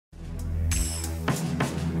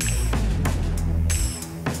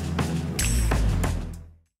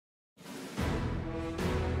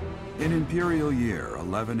In Imperial Year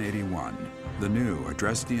 1181, the new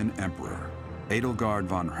Adrestian Emperor, Edelgard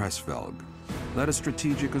Von Hresvelg, led a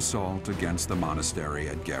strategic assault against the monastery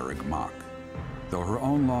at Garreg Mach. Though her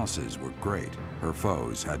own losses were great, her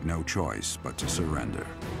foes had no choice but to surrender.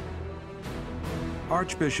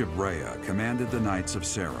 Archbishop Rhea commanded the Knights of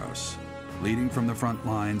Seiros, leading from the front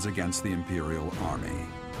lines against the Imperial army.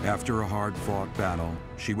 After a hard-fought battle,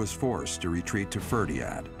 she was forced to retreat to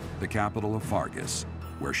Fódlan, the capital of Fargus,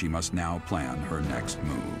 where she must now plan her next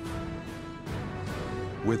move.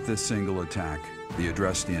 With this single attack, the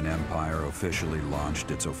Adrestian Empire officially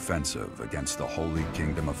launched its offensive against the Holy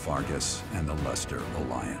Kingdom of Fargus and the Leicester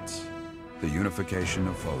Alliance. The unification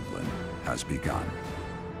of Fódlan has begun.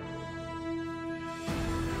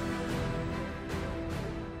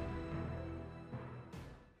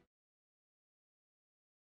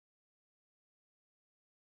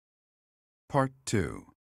 Part 2.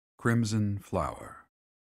 Crimson Flower.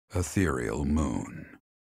 Ethereal Moon.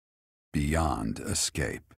 Beyond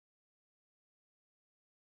Escape.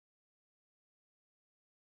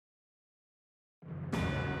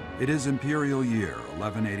 It is Imperial Year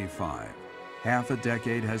 1185. Half a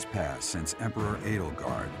decade has passed since Emperor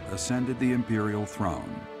Edelgard ascended the Imperial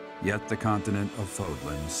throne, yet the continent of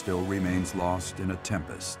Fódlan still remains lost in a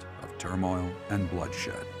tempest of turmoil and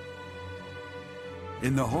bloodshed.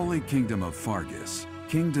 In the Holy Kingdom of Fargus,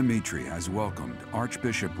 King Dimitri has welcomed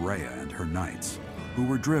Archbishop Rhea and her knights, who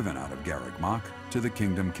were driven out of Garreg Mach to the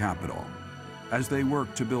kingdom capital. As they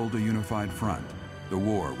work to build a unified front, the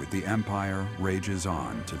war with the Empire rages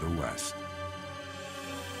on to the west.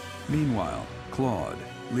 Meanwhile, Claude,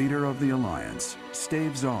 leader of the Alliance,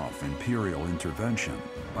 staves off Imperial intervention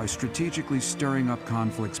by strategically stirring up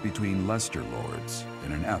conflicts between Leicester lords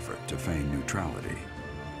in an effort to feign neutrality.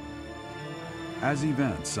 As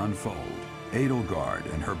events unfold,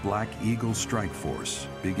 Edelgard and her Black Eagle strike force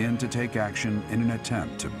begin to take action in an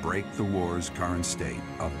attempt to break the war's current state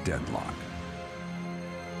of deadlock.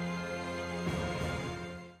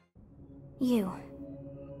 You.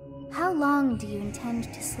 How long do you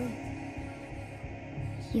intend to sleep?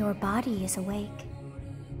 Your body is awake.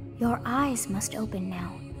 Your eyes must open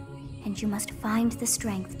now, and you must find the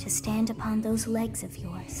strength to stand upon those legs of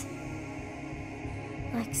yours.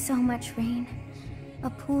 Like so much rain, a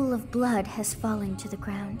pool of blood has fallen to the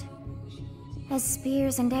ground. As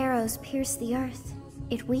spears and arrows pierce the earth,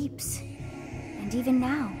 it weeps. And even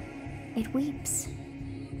now, it weeps.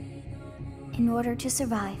 In order to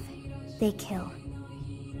survive, they kill.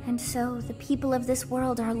 And so the people of this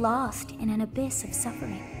world are lost in an abyss of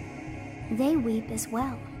suffering. They weep as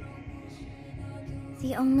well.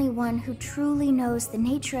 The only one who truly knows the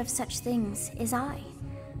nature of such things is I.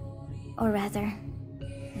 Or rather,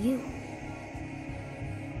 you.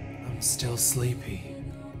 I'm still sleepy.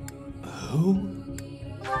 Who?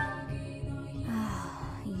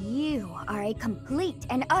 You are a complete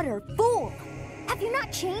and utter fool! Have you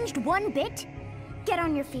not changed one bit? Get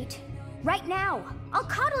on your feet. Right now! I'll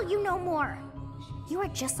coddle you no more! You are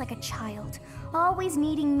just like a child, always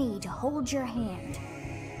needing me to hold your hand.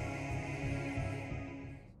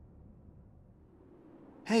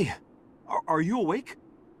 Hey, are you awake?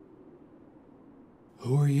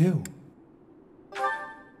 Who are you?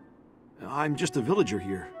 I'm just a villager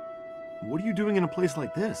here. What are you doing in a place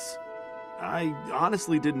like this? I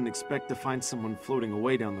honestly didn't expect to find someone floating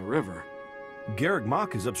away down the river. Garreg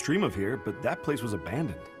Mach is upstream of here, but that place was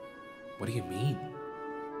abandoned. What do you mean?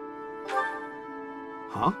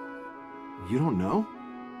 Huh? You don't know?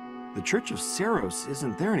 The Church of Seiros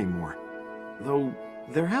isn't there anymore. Though,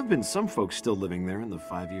 there have been some folks still living there in the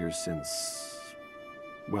 5 years since...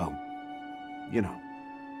 well, you know.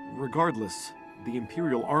 Regardless, the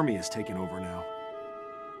Imperial Army has taken over now.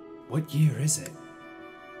 What year is it?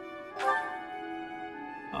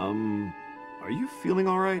 Are you feeling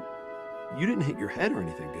alright? You didn't hit your head or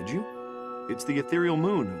anything, did you? It's the ethereal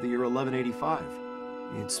moon of the year 1185.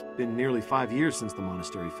 It's been nearly 5 years since the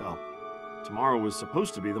monastery fell. Tomorrow was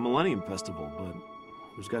supposed to be the Millennium Festival, but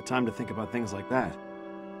who's got time to think about things like that?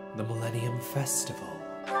 The Millennium Festival.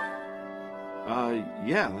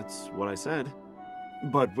 Yeah, that's what I said.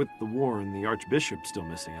 But with the war and the Archbishop still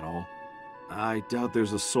missing it all, I doubt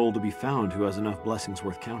there's a soul to be found who has enough blessings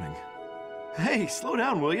worth counting. Hey, slow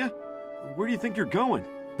down, will ya? Where do you think you're going?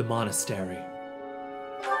 The monastery.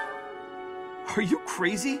 Are you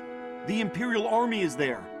crazy? The Imperial Army is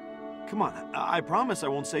there. Come on, I promise I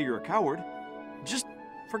won't say you're a coward. Just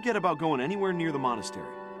forget about going anywhere near the monastery.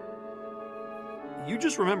 You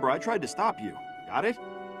just remember I tried to stop you, got it?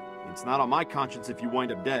 It's not on my conscience if you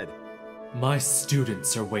wind up dead. My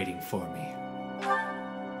students are waiting for me.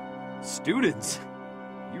 Students?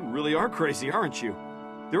 You really are crazy, aren't you?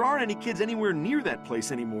 There aren't any kids anywhere near that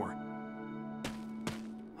place anymore.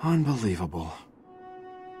 Unbelievable.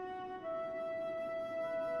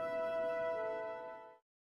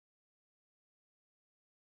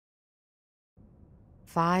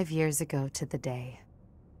 "5 years ago to the day.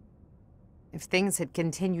 If things had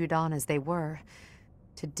continued on as they were,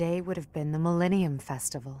 today would have been the Millennium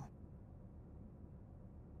Festival."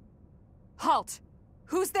 Halt!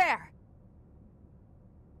 Who's there?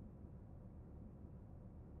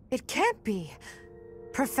 It can't be.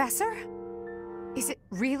 Professor? Is it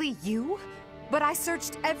really you? But I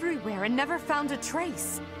searched everywhere and never found a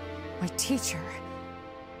trace. My teacher.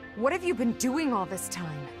 What have you been doing all this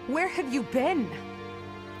time? Where have you been?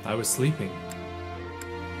 I was sleeping.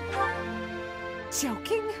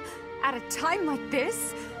 Joking? At a time like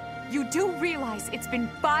this? You do realize it's been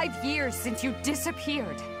 5 years since you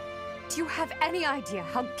disappeared. Do you have any idea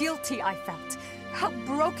how guilty I felt? How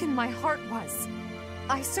broken my heart was?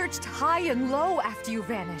 I searched high and low after you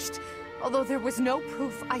vanished. Although there was no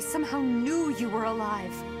proof, I somehow knew you were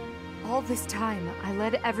alive. All this time, I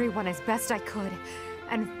led everyone as best I could,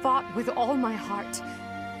 and fought with all my heart.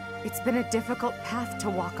 It's been a difficult path to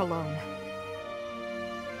walk alone.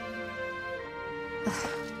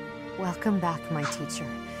 Welcome back, my teacher.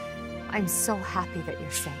 I'm so happy that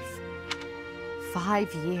you're safe.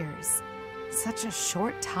 5 years. Such a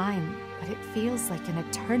short time, but it feels like an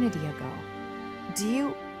eternity ago. Do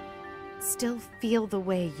you still feel the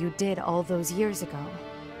way you did all those years ago?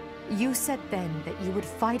 You said then that you would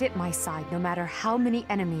fight at my side no matter how many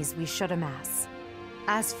enemies we should amass.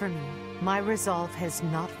 As for me, my resolve has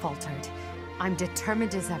not faltered. I'm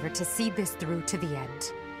determined as ever to see this through to the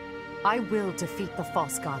end. I will defeat the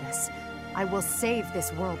false goddess. I will save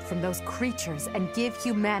this world from those creatures and give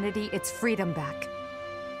humanity its freedom back.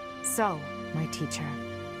 So, my teacher,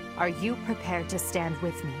 are you prepared to stand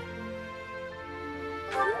with me?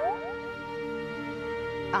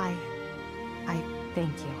 I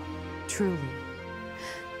thank you. Truly.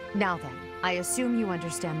 Now then, I assume you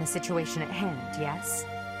understand the situation at hand, yes?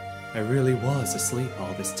 I really was asleep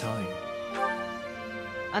all this time.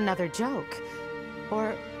 Another joke?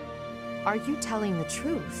 Or are you telling the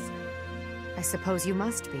truth? I suppose you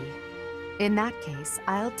must be. In that case,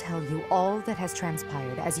 I'll tell you all that has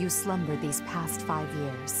transpired as you slumbered these past 5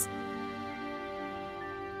 years.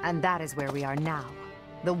 And that is where we are now.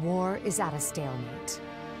 The war is at a stalemate.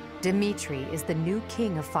 Dimitri is the new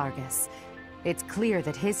king of Fargus. It's clear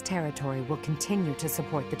that his territory will continue to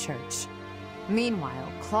support the church.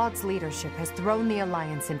 Meanwhile, Claude's leadership has thrown the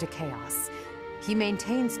Alliance into chaos. He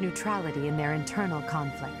maintains neutrality in their internal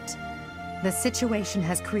conflict. The situation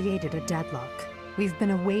has created a deadlock. We've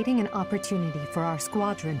been awaiting an opportunity for our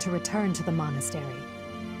squadron to return to the monastery.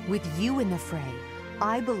 With you in the fray,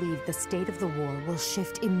 I believe the state of the war will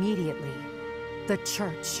shift immediately. The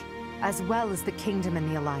church, as well as the kingdom and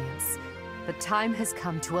the Alliance. The time has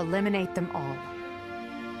come to eliminate them all.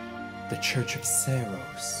 The Church of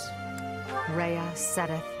Seros. Rhea,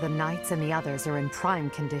 Seteth, the Knights, and the others are in prime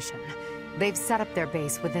condition. They've set up their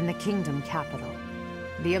base within the kingdom capital.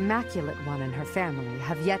 The Immaculate One and her family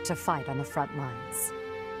have yet to fight on the front lines.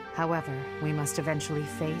 However, we must eventually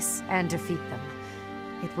face and defeat them.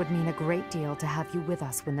 It would mean a great deal to have you with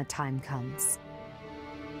us when the time comes.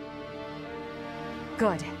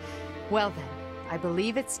 Good. Well then, I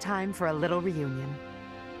believe it's time for a little reunion.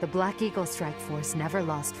 The Black Eagle Strike Force never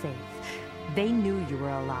lost faith. They knew you were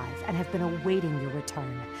alive and have been awaiting your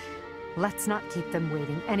return. Let's not keep them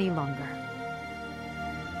waiting any longer.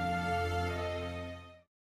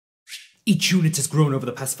 Each unit has grown over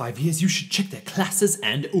the past 5 years. You should check their classes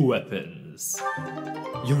and weapons.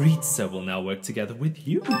 Yuritsa will now work together with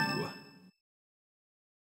you.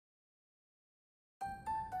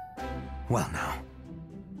 Well now,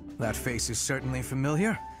 that face is certainly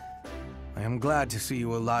familiar. I am glad to see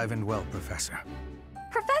you alive and well, Professor.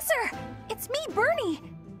 Professor! It's me, Bernie!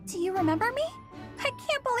 Do you remember me? I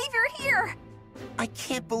can't believe you're here! I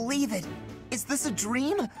can't believe it! Is this a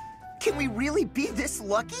dream? Can we really be this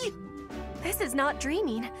lucky? This is not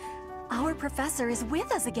dreaming. Our professor is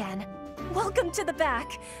with us again. Welcome to the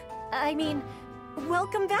back. I mean,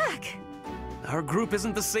 welcome back. Our group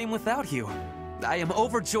isn't the same without you. I am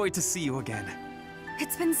overjoyed to see you again.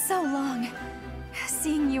 It's been so long.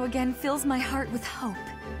 Seeing you again fills my heart with hope.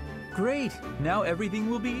 Great! Now everything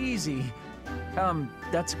will be easy.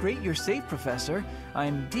 That's great you're safe, Professor.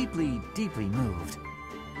 I'm deeply, deeply moved.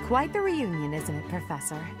 Quite the reunion, isn't it,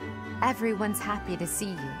 Professor? Everyone's happy to see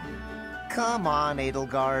you. Come on,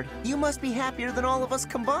 Edelgard. You must be happier than all of us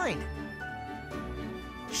combined.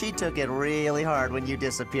 She took it really hard when you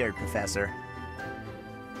disappeared, Professor.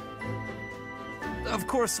 Of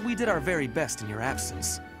course, we did our very best in your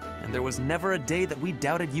absence, and there was never a day that we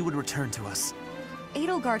doubted you would return to us.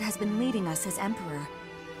 Edelgard has been leading us as Emperor.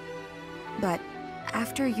 But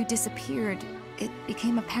after you disappeared, it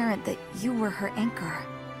became apparent that you were her anchor.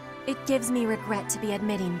 It gives me regret to be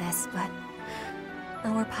admitting this, but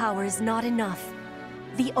our power is not enough.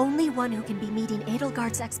 The only one who can be meeting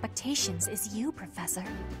Edelgard's expectations is you, Professor.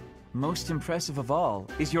 Most impressive of all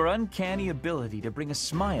is your uncanny ability to bring a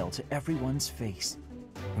smile to everyone's face.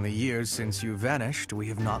 In the years since you vanished, we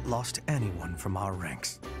have not lost anyone from our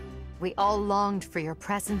ranks. We all longed for your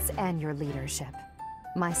presence and your leadership,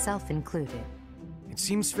 myself included. It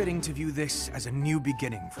seems fitting to view this as a new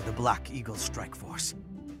beginning for the Black Eagle Strike Force.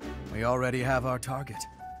 We already have our target.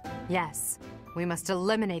 Yes, we must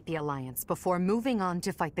eliminate the Alliance before moving on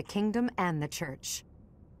to fight the Kingdom and the Church.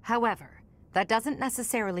 However, that doesn't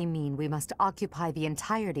necessarily mean we must occupy the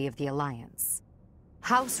entirety of the Alliance.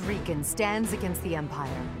 House Rican stands against the Empire.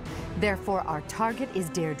 Therefore, our target is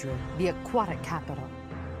Deirdre, the aquatic capital.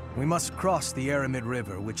 We must cross the Aramid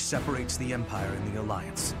River, which separates the Empire and the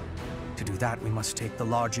Alliance. To do that, we must take the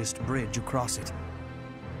largest bridge across it.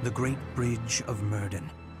 The Great Bridge of Myrddin.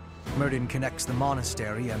 Myrddin connects the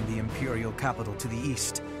monastery and the Imperial capital to the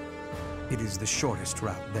east. It is the shortest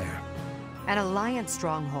route there. An Alliance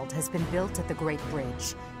stronghold has been built at the Great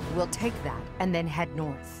Bridge. We'll take that and then head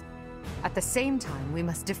north. At the same time, we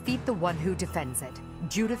must defeat the one who defends it,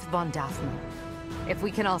 Judith von Daphne. If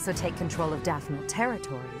we can also take control of Daphne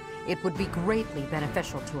territory, it would be greatly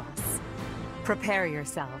beneficial to us. Prepare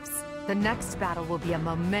yourselves. The next battle will be a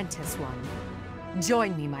momentous one.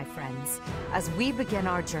 Join me, my friends, as we begin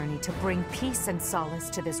our journey to bring peace and solace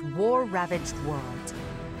to this war-ravaged world.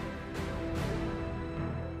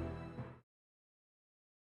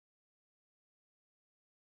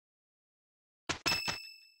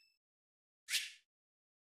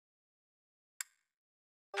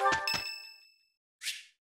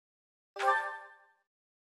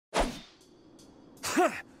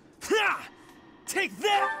 Take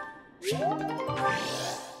that!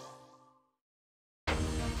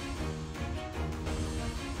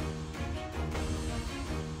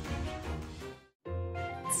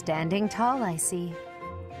 Standing tall, I see.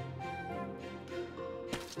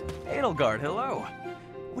 Edelgard, hello.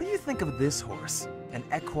 What do you think of this horse? An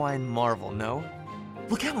equine marvel, no?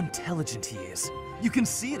 Look how intelligent he is. You can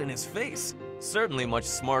see it in his face. Certainly much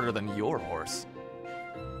smarter than your horse.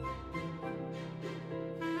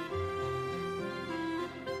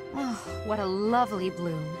 Oh, what a lovely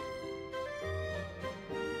bloom.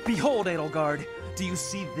 Behold, Edelgard. Do you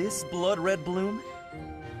see this blood-red bloom?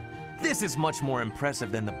 This is much more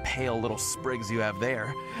impressive than the pale little sprigs you have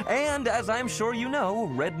there. And, as I'm sure you know,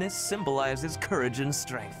 redness symbolizes courage and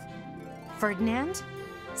strength. Ferdinand?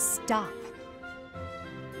 Stop.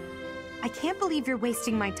 I can't believe you're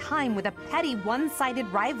wasting my time with a petty, one-sided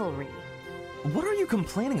rivalry. What are you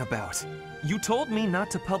complaining about? You told me not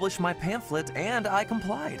to publish my pamphlet, and I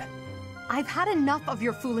complied. I've had enough of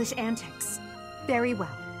your foolish antics. Very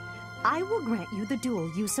well. I will grant you the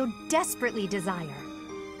duel you so desperately desire.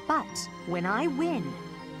 But when I win,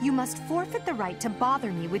 you must forfeit the right to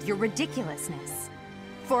bother me with your ridiculousness.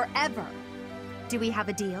 Forever. Do we have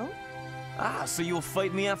a deal? Ah, so you'll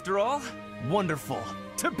fight me after all? Wonderful.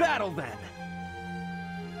 To battle, then!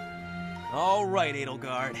 All right,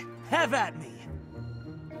 Edelgard. Have at me!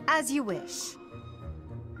 As you wish.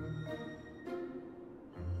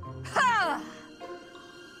 Ha!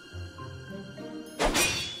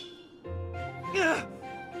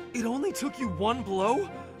 It only took you one blow?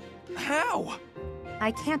 How?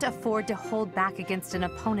 I can't afford to hold back against an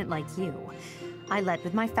opponent like you. I led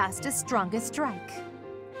with my fastest, strongest strike.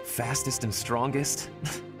 Fastest and strongest?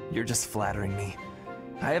 You're just flattering me.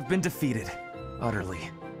 I have been defeated.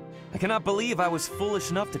 Utterly. I cannot believe I was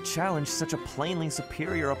foolish enough to challenge such a plainly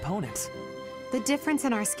superior opponent. The difference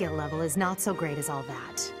in our skill level is not so great as all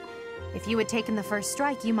that. If you had taken the first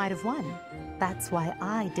strike, you might have won. That's why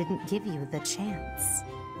I didn't give you the chance.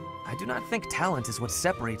 I do not think talent is what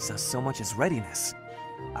separates us so much as readiness.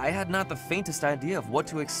 I had not the faintest idea of what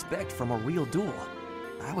to expect from a real duel.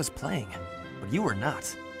 I was playing, but you were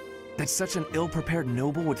not. That such an ill-prepared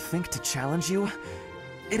noble would think to challenge you?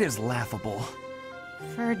 It is laughable.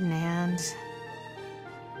 Ferdinand...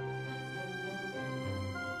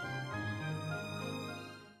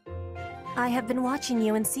 I have been watching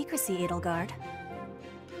you in secrecy, Edelgard.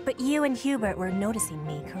 But you and Hubert were noticing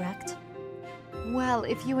me, correct? Well,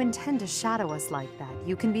 if you intend to shadow us like that,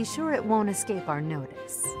 you can be sure it won't escape our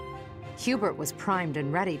notice. Hubert was primed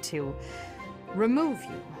and ready to remove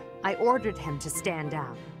you. I ordered him to stand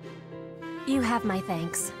down. You have my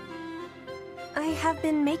thanks. I have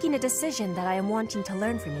been making a decision that I am wanting to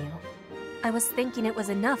learn from you. I was thinking it was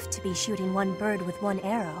enough to be shooting one bird with one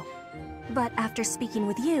arrow. But after speaking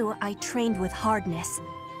with you, I trained with hardness.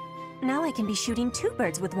 Now I can be shooting 2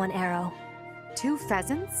 birds with 1 arrow. 2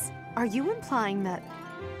 pheasants? Are you implying that...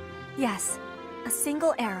 Yes, a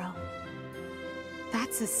single arrow.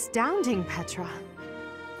 That's astounding, Petra.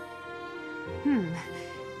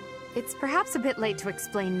 It's perhaps a bit late to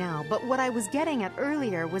explain now, but what I was getting at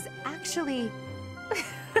earlier was actually...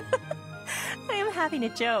 I am having a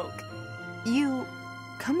joke. You...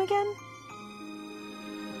 come again?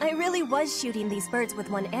 I really was shooting these birds with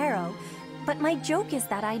 1 arrow, but my joke is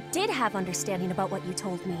that I did have understanding about what you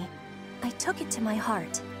told me. I took it to my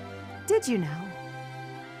heart. Did you know?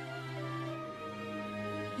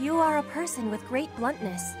 You are a person with great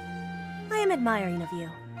bluntness. I am admiring of you.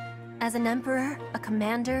 As an emperor, a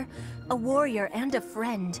commander, a warrior, and a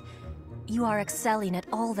friend, you are excelling at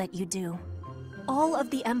all that you do. All of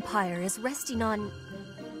the Empire is resting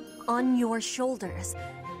on your shoulders,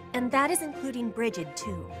 and that is including Brigid,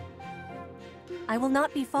 too. I will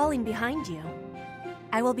not be falling behind you.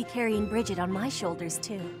 I will be carrying Brigid on my shoulders,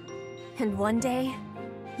 too. And one day,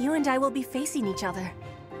 you and I will be facing each other,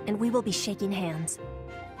 and we will be shaking hands.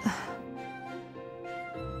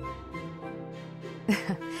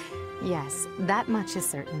 Yes, that much is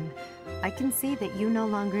certain. I can see that you no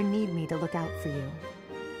longer need me to look out for you.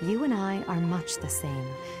 You and I are much the same.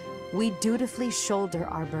 We dutifully shoulder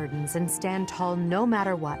our burdens and stand tall no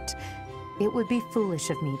matter what. It would be foolish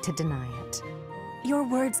of me to deny it. Your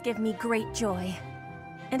words give me great joy.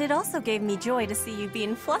 And it also gave me joy to see you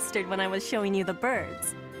being flustered when I was showing you the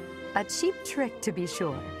birds. A cheap trick, to be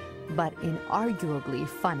sure, but inarguably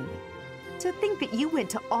funny. To think that you went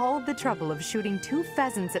to all the trouble of shooting 2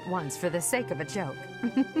 pheasants at once for the sake of a joke.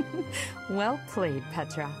 Well played,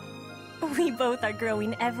 Petra. We both are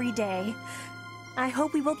growing every day. I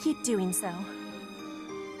hope we will keep doing so.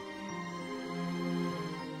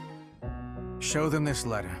 Show them this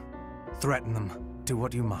letter. Threaten them. Do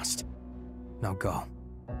what you must. Now go.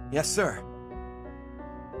 Yes, sir.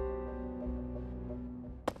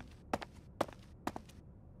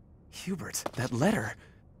 Hubert, that letter.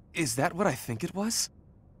 Is that what I think it was?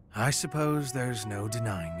 I suppose there's no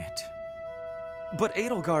denying it. But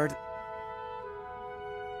Edelgard...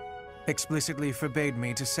 explicitly forbade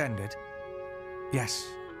me to send it. Yes,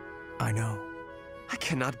 I know. I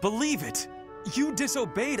cannot believe it! You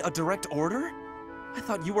disobeyed a direct order? I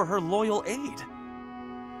thought you were her loyal aide.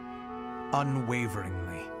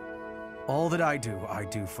 Unwaveringly. All that I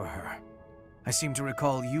do for her. I seem to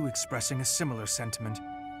recall you expressing a similar sentiment.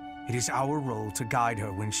 It is our role to guide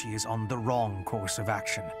her when she is on the wrong course of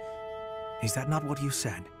action. Is that not what you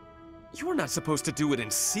said? You're not supposed to do it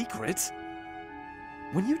in secret.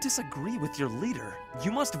 When you disagree with your leader,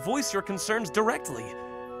 you must voice your concerns directly.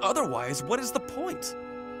 Otherwise, what is the point?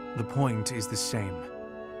 The point is the same.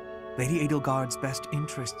 Lady Edelgard's best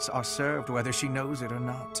interests are served whether she knows it or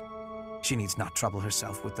not. She needs not trouble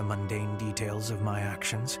herself with the mundane details of my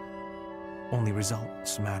actions. Only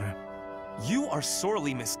results matter. You are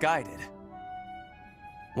sorely misguided.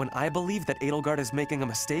 When I believe that Edelgard is making a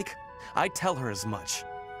mistake, I tell her as much.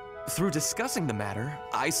 Through discussing the matter,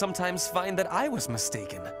 I sometimes find that I was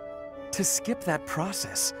mistaken. To skip that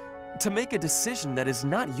process, to make a decision that is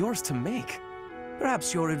not yours to make.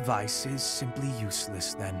 Perhaps your advice is simply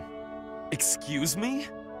useless then. Excuse me?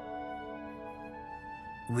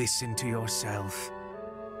 Listen to yourself.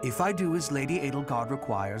 If I do as Lady Edelgard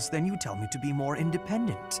requires, then you tell me to be more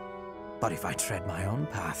independent. But if I tread my own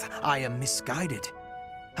path, I am misguided.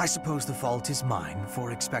 I suppose the fault is mine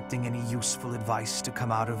for expecting any useful advice to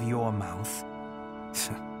come out of your mouth.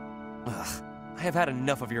 Ugh, I have had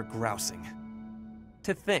enough of your grousing.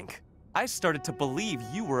 To think, I started to believe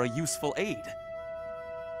you were a useful aide.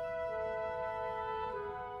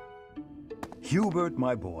 Hubert,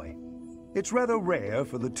 my boy, it's rather rare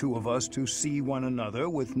for the two of us to see one another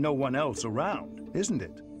with no one else around, isn't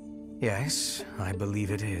it? Yes, I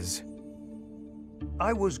believe it is.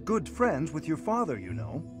 I was good friends with your father, you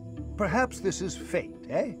know. Perhaps this is fate,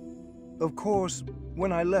 eh? Of course,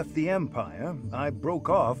 when I left the Empire, I broke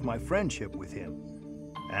off my friendship with him.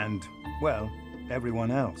 And, well,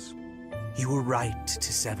 everyone else. You were right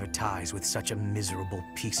to sever ties with such a miserable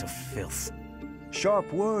piece of filth.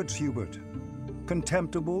 Sharp words, Hubert.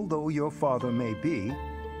 Contemptible though your father may be,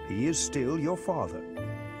 he is still your father.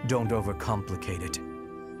 Don't overcomplicate it.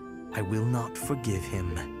 I will not forgive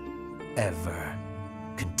him. Ever.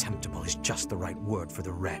 Contemptible is just the right word for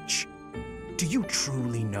the wretch. Do you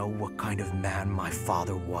truly know what kind of man my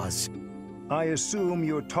father was? I assume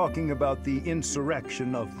you're talking about the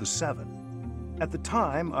insurrection of the Seven. At the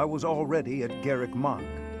time, I was already at Garrick Mach.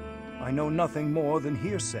 I know nothing more than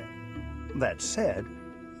hearsay. That said,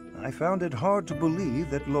 I found it hard to believe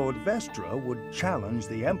that Lord Vestra would challenge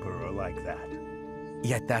the Emperor like that.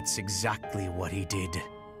 Yet that's exactly what he did.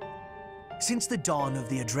 Since the dawn of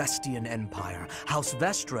the Adrestian Empire, House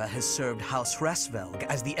Vestra has served House Hresvelg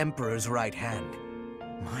as the Emperor's right hand.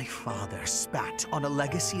 My father spat on a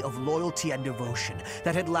legacy of loyalty and devotion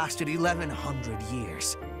that had lasted 1100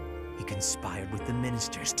 years. He conspired with the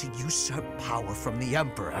ministers to usurp power from the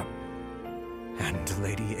Emperor and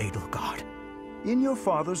Lady Edelgard. In your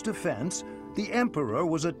father's defense, the Emperor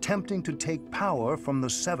was attempting to take power from the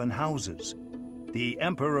Seven Houses. The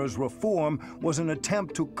Emperor's reform was an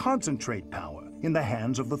attempt to concentrate power in the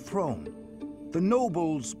hands of the throne. The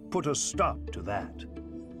nobles put a stop to that.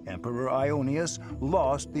 Emperor Ionius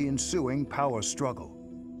lost the ensuing power struggle.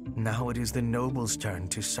 Now it is the nobles' turn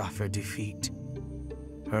to suffer defeat.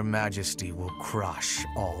 Her Majesty will crush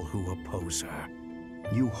all who oppose her.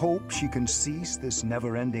 You hope she can cease this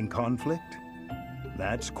never-ending conflict?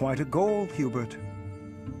 That's quite a goal, Hubert.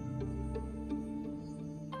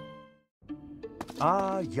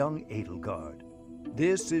 Ah, young Edelgard.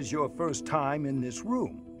 This is your first time in this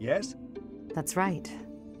room, yes? That's right.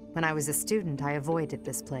 When I was a student, I avoided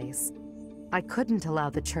this place. I couldn't allow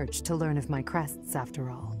the Church to learn of my crests, after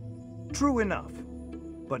all. True enough.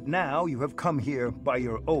 But now you have come here by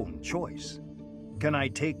your own choice. Can I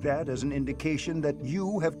take that as an indication that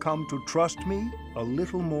you have come to trust me a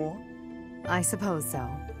little more? I suppose so,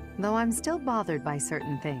 though I'm still bothered by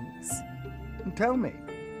certain things. Tell me,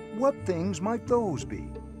 what things might those be?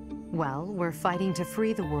 Well, we're fighting to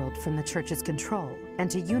free the world from the Church's control and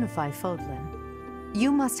to unify Fódlan. You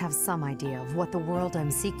must have some idea of what the world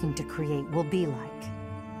I'm seeking to create will be like.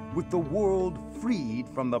 With the world freed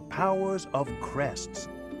from the powers of crests,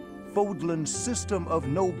 Fódlan's system of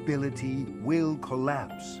nobility will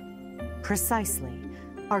collapse. Precisely.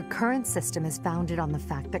 Our current system is founded on the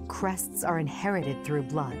fact that crests are inherited through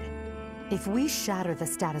blood. If we shatter the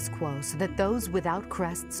status quo so that those without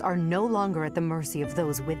crests are no longer at the mercy of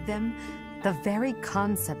those with them, the very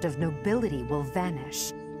concept of nobility will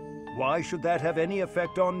vanish. Why should that have any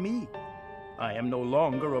effect on me? I am no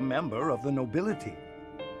longer a member of the nobility.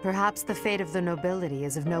 Perhaps the fate of the nobility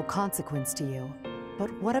is of no consequence to you. But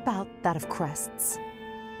what about that of crests?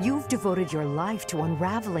 You've devoted your life to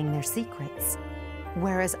unraveling their secrets.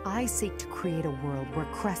 Whereas I seek to create a world where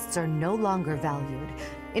crests are no longer valued.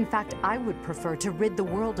 In fact, I would prefer to rid the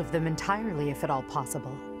world of them entirely if at all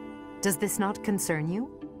possible. Does this not concern you?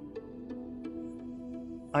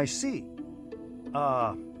 I see.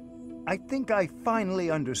 I think I finally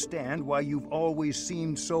understand why you've always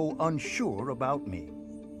seemed so unsure about me.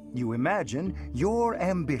 You imagine your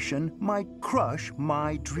ambition might crush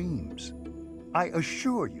my dreams. I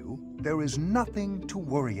assure you, there is nothing to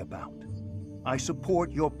worry about. I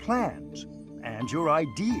support your plans and your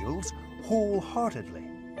ideals wholeheartedly.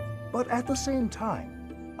 But at the same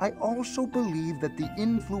time, I also believe that the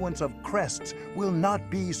influence of crests will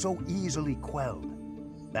not be so easily quelled.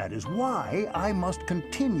 That is why I must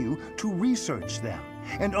continue to research them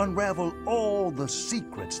and unravel all the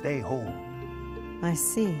secrets they hold. I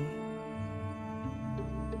see.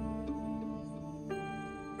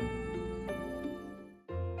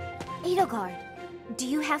 Edelgard, do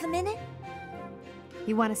you have a minute?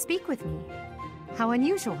 You want to speak with me? How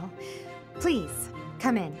unusual. Please,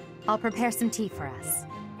 come in. I'll prepare some tea for us.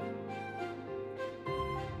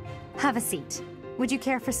 Have a seat. Would you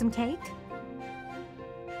care for some cake?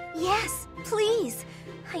 Yes, please.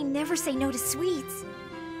 I never say no to sweets.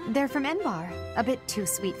 They're from Enbar. A bit too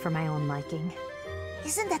sweet for my own liking.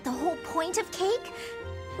 Isn't that the whole point of cake?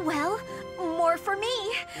 Well, more for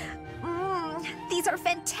me. These are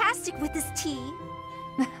fantastic with this tea.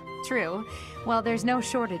 True. Well, there's no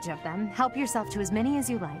shortage of them. Help yourself to as many as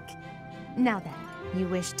you like. Now then, you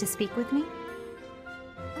wish to speak with me?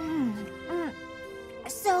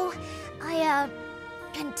 So, I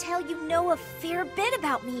can tell you know a fair bit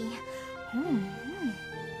about me.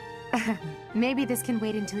 Maybe this can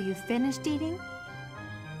wait until you've finished eating?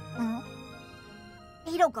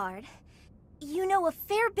 Edelgard, you know a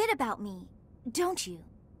fair bit about me, don't you?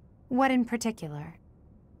 What in particular?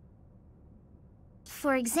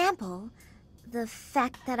 For example, the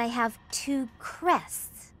fact that I have 2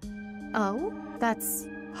 crests. Oh? That's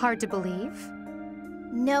hard to believe?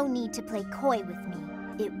 No need to play coy with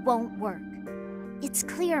me. It won't work. It's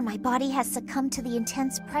clear my body has succumbed to the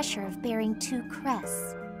intense pressure of bearing 2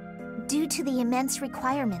 crests. Due to the immense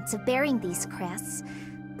requirements of bearing these crests,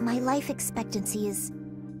 my life expectancy is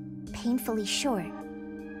painfully short.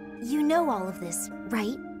 You know all of this,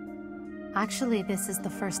 right? Actually, this is the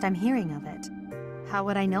first I'm hearing of it. How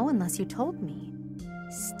would I know unless you told me?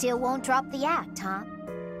 Still won't drop the act, huh?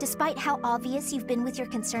 Despite how obvious you've been with your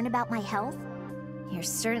concern about my health, you're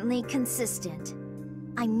certainly consistent.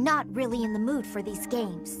 I'm not really in the mood for these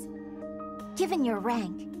games. Given your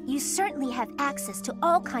rank, you certainly have access to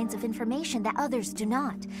all kinds of information that others do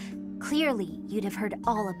not. Clearly, you'd have heard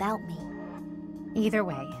all about me. Either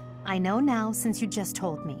way, I know now since you just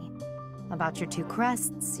told me. About your 2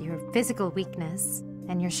 crests, your physical weakness,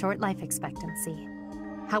 and your short life expectancy.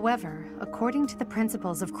 However, according to the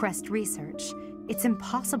principles of crest research, it's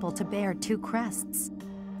impossible to bear 2 crests.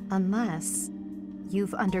 Unless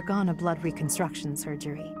you've undergone a blood reconstruction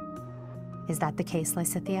surgery. Is that the case,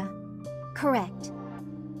 Lysithea? Correct.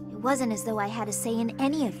 It wasn't as though I had a say in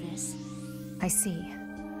any of this. I see.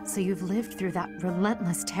 So you've lived through that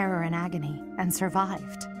relentless terror and agony, and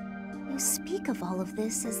survived. You speak of all of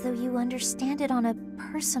this as though you understand it on a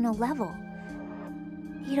personal level.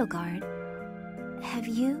 Edelgard, have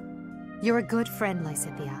you? You're a good friend,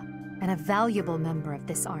 Lysithea, and a valuable member of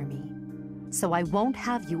this army. So I won't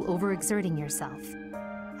have you overexerting yourself.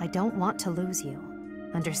 I don't want to lose you.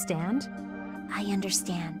 Understand? I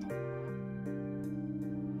understand.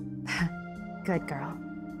 Good girl.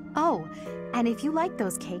 Oh, and if you like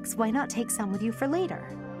those cakes, why not take some with you for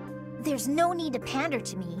later? There's no need to pander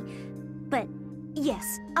to me, but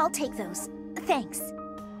yes, I'll take those. Thanks.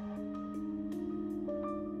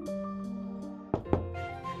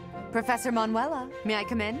 Professor Manuela, may I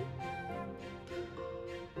come in?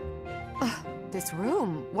 This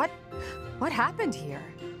room, what happened here?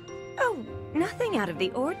 Oh, nothing out of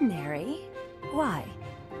the ordinary. Why?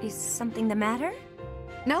 Is something the matter?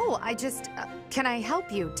 No, I just... can I help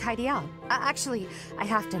you tidy up? Actually, I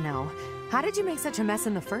have to know. How did you make such a mess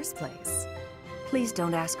in the first place? Please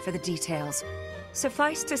don't ask for the details.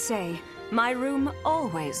 Suffice to say, my room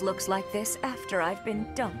always looks like this after I've been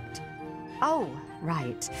dumped. Oh,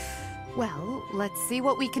 right. Well, let's see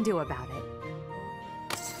what we can do about it.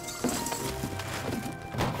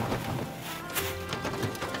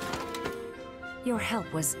 Your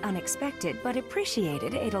help was unexpected, but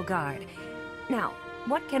appreciated, Edelgard. Now,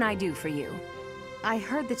 what can I do for you? I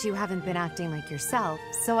heard that you haven't been acting like yourself,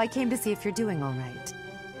 so I came to see if you're doing all right.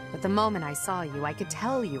 But the moment I saw you, I could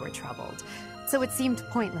tell you were troubled, so it seemed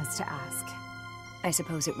pointless to ask. I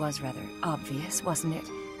suppose it was rather obvious, wasn't it?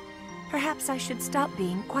 Perhaps I should stop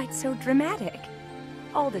being quite so dramatic.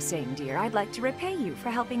 All the same, dear, I'd like to repay you for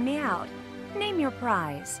helping me out. Name your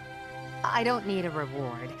prize. I don't need a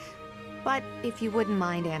reward. But if you wouldn't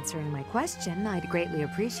mind answering my question, I'd greatly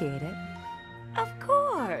appreciate it. Of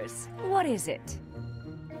course. What is it?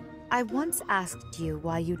 I once asked you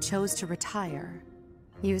why you chose to retire.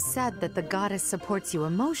 You said that the goddess supports you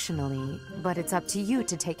emotionally, but it's up to you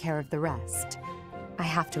to take care of the rest. I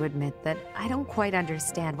have to admit that I don't quite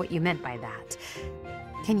understand what you meant by that.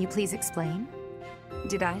 Can you please explain?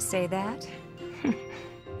 Did I say that?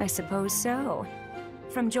 I suppose so.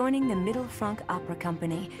 From joining the Middle Franc Opera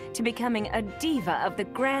Company to becoming a diva of the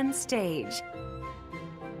grand stage.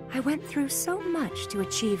 I went through so much to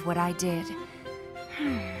achieve what I did.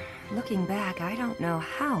 Looking back, I don't know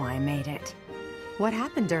how I made it. What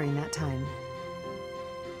happened during that time?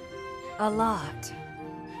 A lot.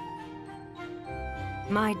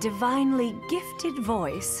 My divinely gifted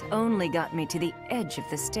voice only got me to the edge of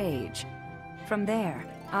the stage. From there,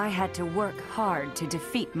 I had to work hard to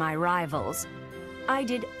defeat my rivals. I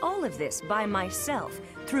did all of this by myself,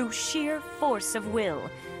 through sheer force of will.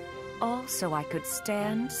 All so I could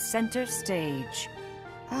stand center stage.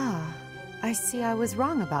 Ah, I see I was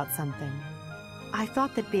wrong about something. I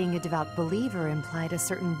thought that being a devout believer implied a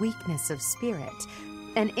certain weakness of spirit,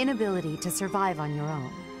 an inability to survive on your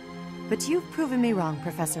own. But you've proven me wrong,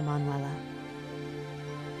 Professor Manuela.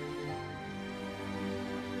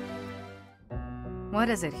 What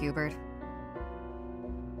is it, Hubert?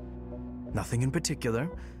 Nothing in particular.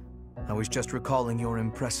 I was just recalling your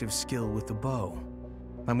impressive skill with the bow.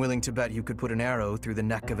 I'm willing to bet you could put an arrow through the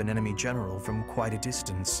neck of an enemy general from quite a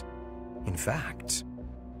distance. In fact,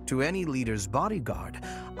 to any leader's bodyguard,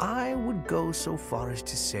 I would go so far as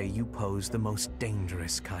to say you pose the most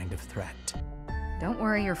dangerous kind of threat. Don't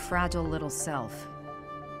worry your fragile little self.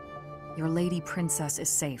 Your lady princess is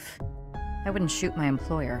safe. I wouldn't shoot my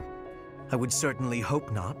employer. I would certainly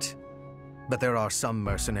hope not. But there are some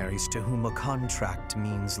mercenaries to whom a contract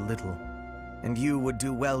means little. And you would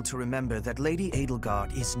do well to remember that Lady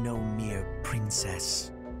Edelgard is no mere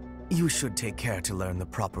princess. You should take care to learn the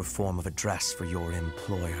proper form of address for your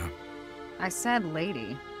employer. I said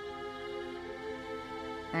lady.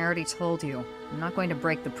 I already told you, I'm not going to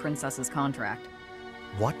break the princess's contract.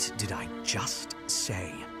 What did I just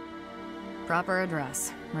say? Proper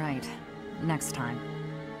address, right. next time.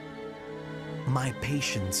 My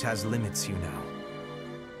patience has limits, you know.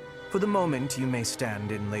 For the moment, you may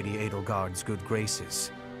stand in Lady Edelgard's good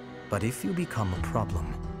graces. But if you become a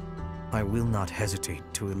problem, I will not hesitate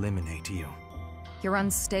to eliminate you. You're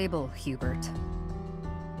unstable, Hubert.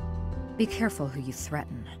 Be careful who you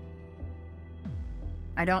threaten.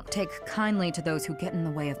 I don't take kindly to those who get in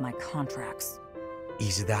the way of my contracts.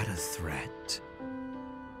 Is that a threat?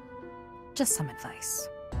 Just some advice.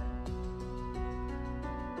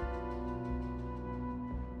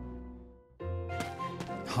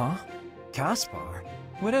 Huh? Caspar?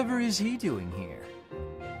 Whatever is he doing here?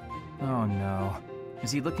 Oh no.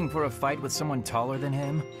 Is he looking for a fight with someone taller than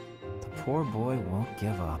him? The poor boy won't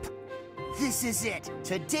give up. This is it.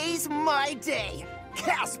 Today's my day.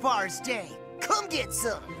 Caspar's day. Come get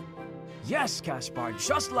some. Yes, Caspar,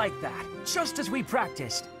 just like that. Just as we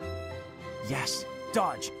practiced. Yes,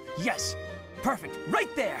 dodge. Yes, perfect.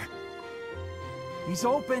 Right there. He's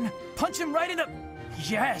open. Punch him right in the...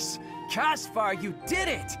 Yes, Caspar, you did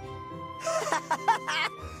it.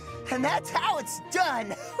 And that's how it's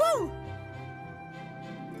done. Woo!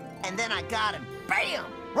 And then I got him. Bam!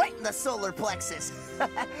 Right in the solar plexus.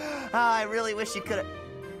 Oh, I really wish you could've...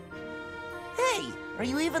 Hey, are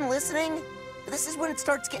you even listening? This is when it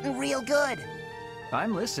starts getting real good.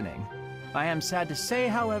 I'm listening. I am sad to say,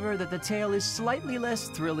 however, that the tale is slightly less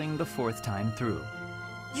thrilling the fourth time through.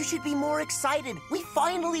 You should be more excited. We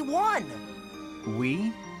finally won.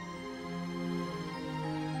 We?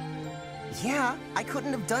 Yeah, I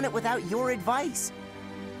couldn't have done it without your advice.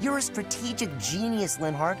 You're a strategic genius,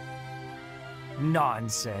 Linhardt.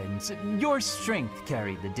 Nonsense. Your strength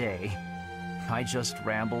carried the day. I just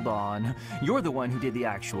rambled on. You're the one who did the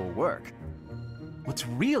actual work. What's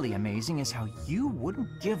really amazing is how you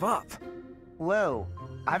wouldn't give up. Whoa,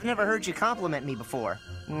 I've never heard you compliment me before.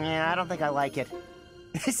 Yeah, I don't think I like it.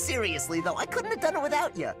 Seriously, though, I couldn't have done it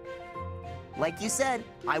without you. Like you said,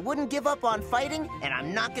 I wouldn't give up on fighting, and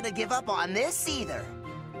I'm not gonna give up on this either.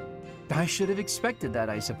 I should have expected that,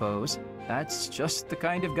 I suppose. That's just the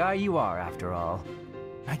kind of guy you are, after all.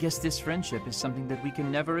 I guess this friendship is something that we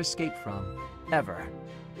can never escape from. Ever.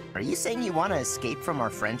 Are you saying you want to escape from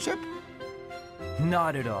our friendship?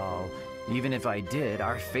 Not at all. Even if I did,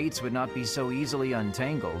 our fates would not be so easily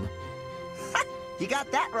untangled. You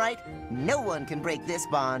got that right. No one can break this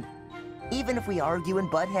bond. Even if we argue and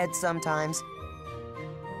butt heads sometimes,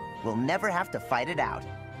 we'll never have to fight it out.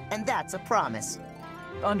 And that's a promise.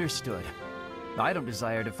 Understood. I don't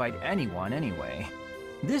desire to fight anyone anyway.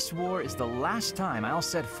 This war is the last time I'll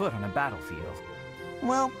set foot on a battlefield.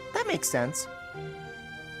 Well, that makes sense.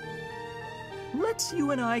 Let's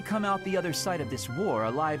you and I come out the other side of this war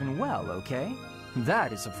alive and well, okay?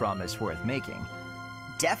 That is a promise worth making.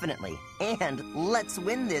 Definitely. And let's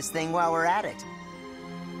win this thing while we're at it.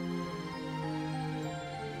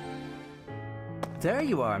 There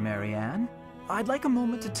you are, Marianne. I'd like a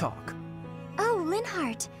moment to talk. Oh,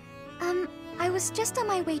 Linhardt. I was just on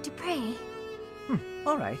my way to pray.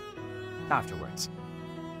 All right. Afterwards.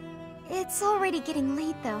 It's already getting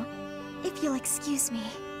late, though. If you'll excuse me.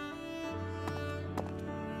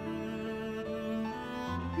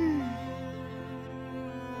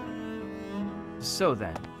 So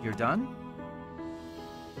then, you're done?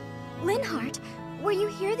 Linhardt, were you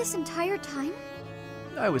here this entire time?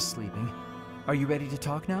 I was sleeping. Are you ready to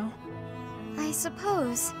talk now? I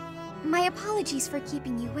suppose. My apologies for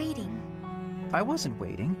keeping you waiting. I wasn't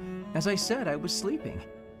waiting. As I said, I was sleeping.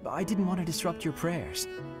 I didn't want to disrupt your prayers.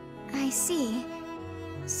 I see.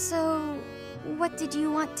 So, what did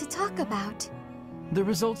you want to talk about? The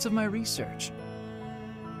results of my research.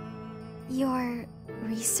 Your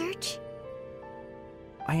research?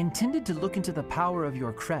 I intended to look into the power of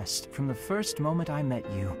your crest from the first moment I met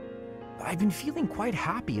you. I've been feeling quite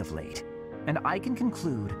happy of late, and I can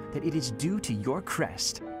conclude that it is due to your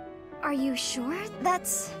crest. Are you sure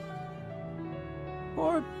that's...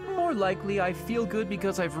 Or more likely, I feel good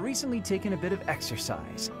because I've recently taken a bit of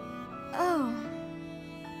exercise. Oh.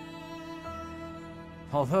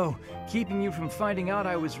 Although, keeping you from finding out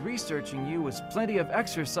I was researching you was plenty of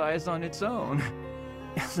exercise on its own.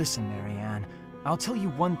 Listen, Marianne, I'll tell you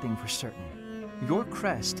one thing for certain. Your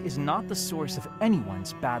crest is not the source of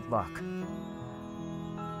anyone's bad luck.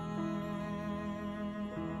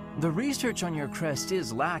 The research on your crest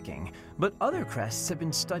is lacking, but other crests have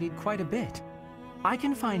been studied quite a bit. I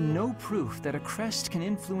can find no proof that a crest can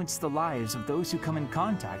influence the lives of those who come in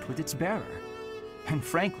contact with its bearer. And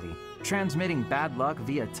frankly, transmitting bad luck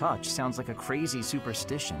via touch sounds like a crazy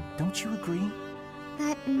superstition, don't you agree?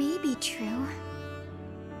 That may be true.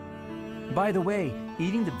 By the way,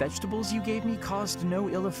 eating the vegetables you gave me caused no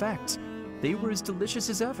ill effects. They were as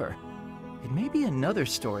delicious as ever. It may be another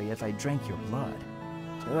story if I drank your blood.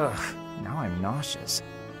 Ugh, now I'm nauseous.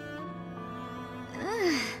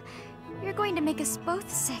 Ugh, you're going to make us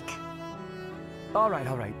both sick.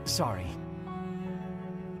 Alright, sorry.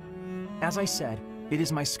 As I said, it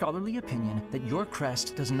is my scholarly opinion that your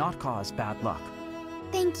crest does not cause bad luck.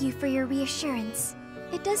 Thank you for your reassurance.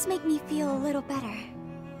 It does make me feel a little better.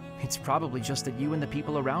 It's probably just that you and the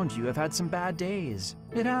people around you have had some bad days.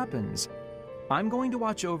 It happens. I'm going to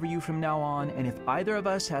watch over you from now on, and if either of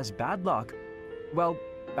us has bad luck, well,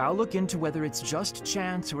 I'll look into whether it's just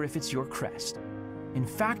chance or if it's your crest. In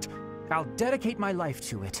fact, I'll dedicate my life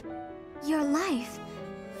to it. Your life?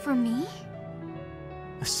 For me?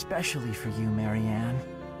 Especially for you, Marianne.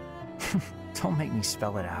 Don't make me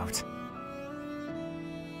spell it out.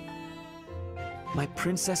 My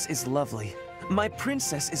princess is lovely. My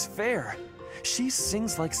princess is fair. She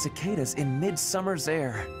sings like cicadas in midsummer's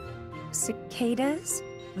air. Cicadas?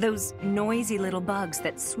 Those noisy little bugs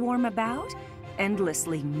that swarm about,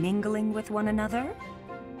 endlessly mingling with one another?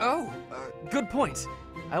 Oh, good point.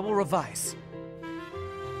 I will revise.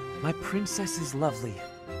 My princess is lovely.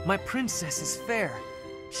 My princess is fair.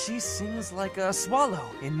 She sings like a swallow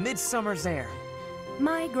in midsummer's air.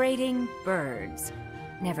 Migrating birds.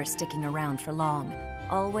 Never sticking around for long.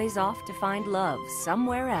 Always off to find love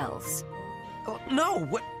somewhere else. Oh, no,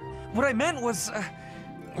 what I meant was,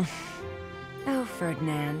 Oh,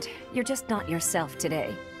 Ferdinand, you're just not yourself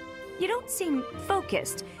today. You don't seem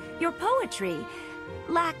focused. Your poetry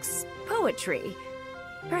lacks poetry.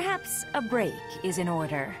 Perhaps a break is in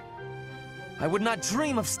order. I would not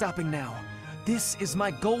dream of stopping now. This is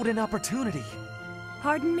my golden opportunity.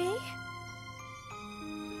 Pardon me?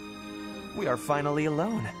 We are finally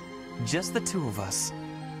alone. Just the two of us.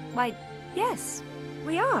 Why, yes,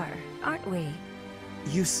 we are, aren't we?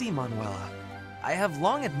 You see, Manuela, I have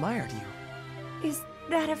long admired you. Is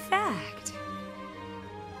that a fact?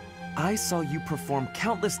 I saw you perform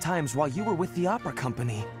countless times while you were with the opera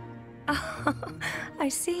company. Oh, I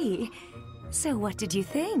see. So what did you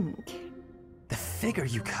think? The figure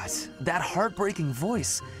you cut, that heartbreaking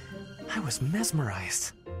voice, I was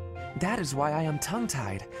mesmerized. That is why I am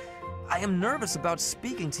tongue-tied. I am nervous about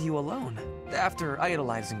speaking to you alone, after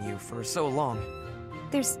idolizing you for so long.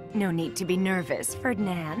 There's no need to be nervous,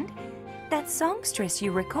 Ferdinand. That songstress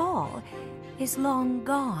you recall is long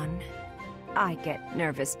gone. I get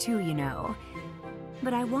nervous too, you know.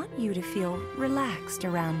 But I want you to feel relaxed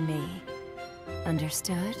around me.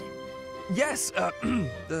 Understood? Yes,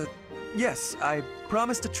 yes, I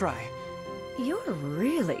promise to try. You're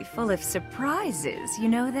really full of surprises, you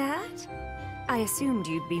know that? I assumed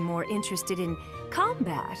you'd be more interested in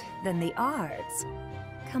combat than the arts.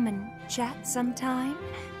 Come and chat sometime?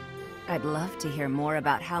 I'd love to hear more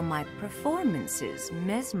about how my performances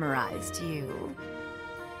mesmerized you.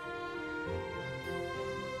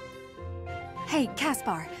 Hey,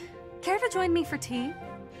 Caspar, care to join me for tea?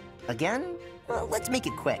 Again? Well, let's make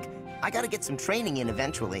it quick. I gotta get some training in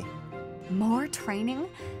eventually. More training?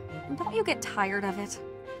 Don't you get tired of it?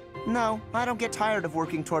 No, I don't get tired of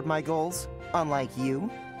working toward my goals. Unlike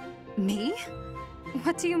you. Me?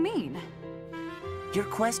 What do you mean? Your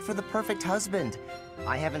quest for the perfect husband.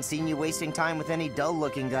 I haven't seen you wasting time with any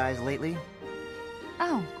dull-looking guys lately.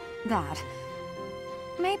 Oh, that.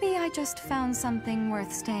 Maybe I just found something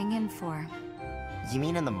worth staying in for. You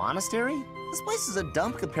mean in the monastery? This place is a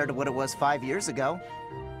dump compared to what it was 5 years ago.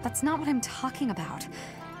 That's not what I'm talking about.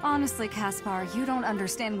 Honestly, Caspar, you don't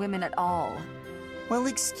understand women at all. Well,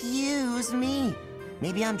 excuse me.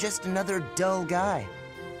 Maybe I'm just another dull guy.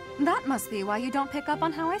 That must be why you don't pick up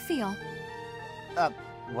on how I feel.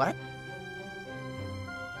 What?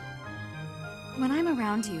 When I'm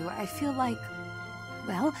around you, I feel like,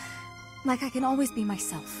 well, like I can always be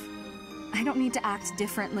myself. I don't need to act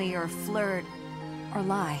differently or flirt or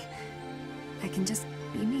lie. I can just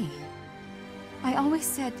be me. I always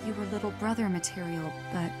said you were little brother material,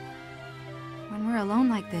 but when we're alone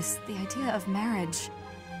like this, the idea of marriage...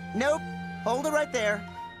 Nope. Hold it right there.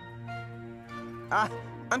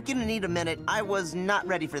 I'm gonna need a minute. I was not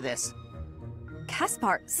ready for this.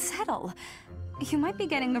 Caspar, settle. You might be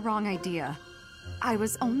getting the wrong idea. I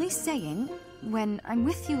was only saying, when I'm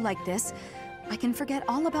with you like this, I can forget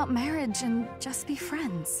all about marriage and just be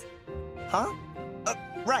friends. Huh?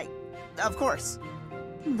 Right. Of course.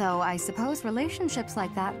 Though I suppose relationships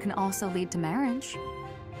like that can also lead to marriage.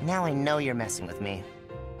 Now I know you're messing with me.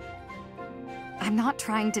 I'm not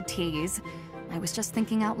trying to tease. I was just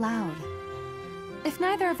thinking out loud. If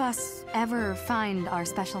neither of us ever find our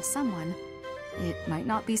special someone, it might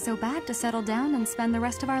not be so bad to settle down and spend the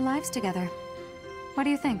rest of our lives together. What do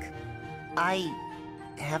you think? I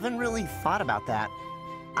haven't really thought about that.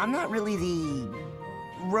 I'm not really the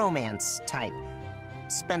romance type.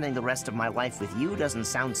 Spending the rest of my life with you doesn't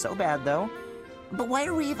sound so bad, though. But why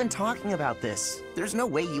are we even talking about this? There's no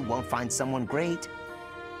way you won't find someone great.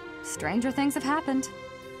 Stranger things have happened.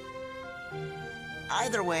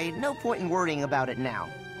 Either way, no point in worrying about it now.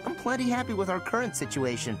 I'm plenty happy with our current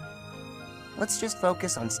situation. Let's just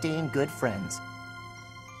focus on staying good friends.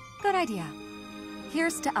 Good idea.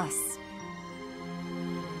 Here's to us.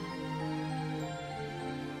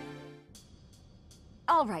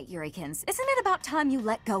 All right, Yurikins. Isn't it about time you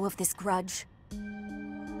let go of this grudge?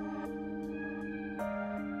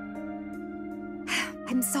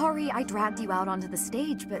 I'm sorry I dragged you out onto the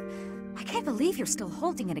stage, but I can't believe you're still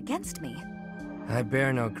holding it against me. I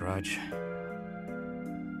bear no grudge.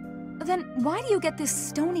 Then why do you get this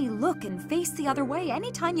stony look and face the other way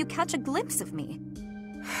anytime you catch a glimpse of me?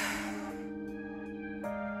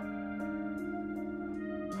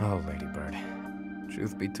 Oh, Ladybird.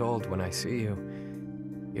 Truth be told, when I see you,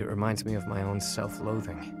 it reminds me of my own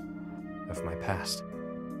self-loathing, of my past.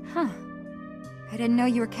 Huh. I didn't know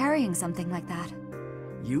you were carrying something like that.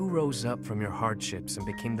 You rose up from your hardships and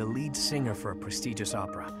became the lead singer for a prestigious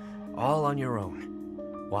opera, all on your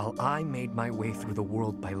own, while I made my way through the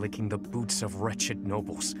world by licking the boots of wretched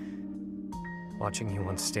nobles, watching you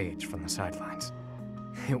on stage from the sidelines.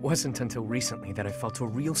 It wasn't until recently that I felt a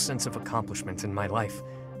real sense of accomplishment in my life.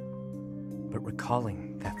 But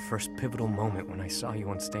recalling that first pivotal moment when I saw you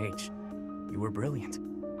on stage, you were brilliant.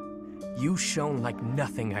 You shone like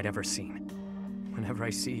nothing I'd ever seen. Whenever I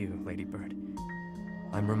see you, Ladybird,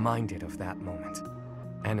 I'm reminded of that moment.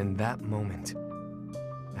 And in that moment,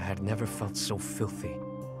 I had never felt so filthy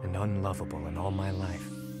and unlovable in all my life.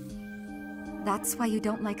 That's why you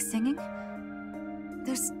don't like singing?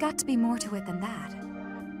 There's got to be more to it than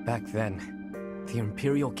that. Back then, the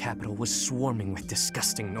Imperial capital was swarming with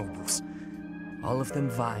disgusting nobles. All of them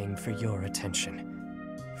vying for your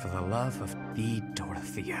attention, for the love of the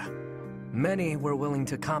Dorothea. Many were willing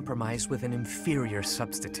to compromise with an inferior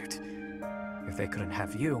substitute. If they couldn't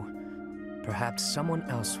have you, perhaps someone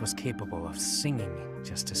else was capable of singing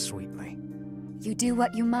just as sweetly. You do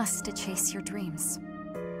what you must to chase your dreams.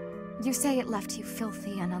 You say it left you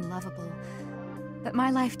filthy and unlovable, but my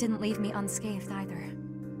life didn't leave me unscathed either.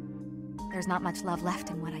 There's not much love left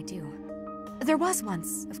in what I do. There was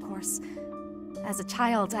once, of course. As a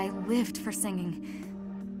child, I lived for singing.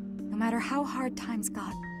 No matter how hard times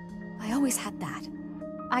got, I always had that.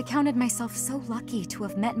 I counted myself so lucky to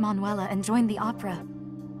have met Manuela and joined the opera.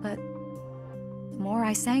 But the more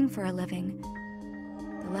I sang for a living,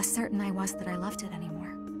 the less certain I was that I loved it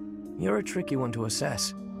anymore. You're a tricky one to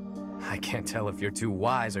assess. I can't tell if you're too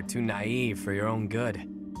wise or too naive for your own good.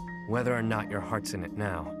 Whether or not your heart's in it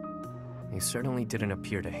now, you certainly didn't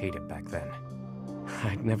appear to hate it back then.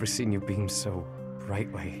 I'd never seen you beam so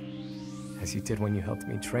brightly as you did when you helped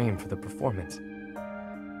me train for the performance.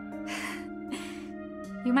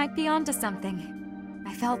 You might be onto something.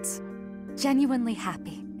 I felt genuinely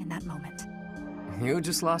happy in that moment. You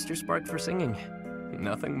just lost your spark for singing.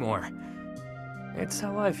 Nothing more. It's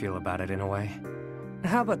how I feel about it in a way.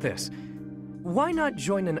 How about this? Why not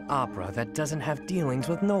join an opera that doesn't have dealings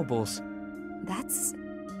with nobles? That's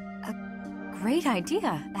a great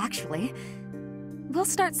idea, actually. We'll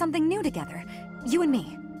start something new together, you and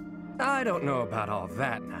me. I don't know about all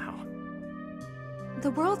that now.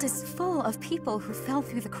 The world is full of people who fell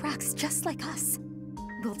through the cracks just like us.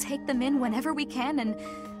 We'll take them in whenever we can and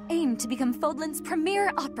aim to become Fódlan's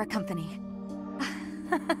premier opera company.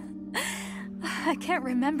 I can't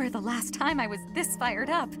remember the last time I was this fired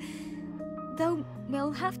up. Though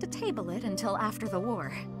we'll have to table it until after the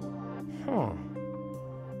war. Huh.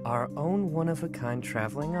 Our own one-of-a-kind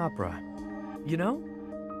traveling opera. You know,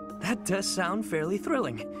 that does sound fairly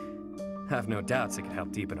thrilling. I've no doubts it could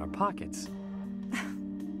help deepen our pockets.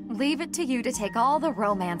 Leave it to you to take all the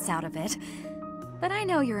romance out of it. But I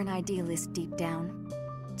know you're an idealist deep down.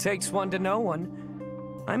 Takes one to know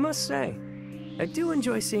one. I must say, I do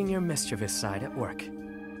enjoy seeing your mischievous side at work.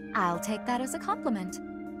 I'll take that as a compliment.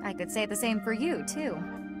 I could say the same for you, too.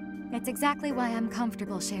 It's exactly why I'm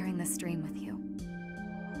comfortable sharing this stream with you.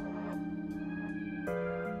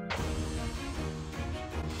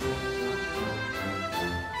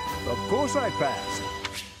 Of course I passed.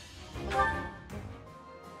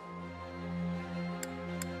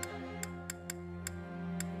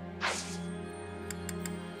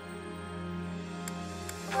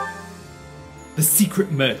 The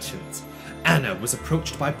Secret Merchant. Anna was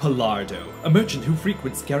approached by Palardo, a merchant who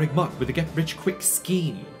frequents Garreg Mach with a get-rich-quick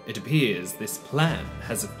scheme. It appears this plan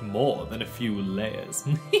has more than a few layers.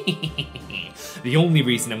 The only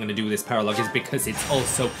reason I'm going to do this paralogue is because it's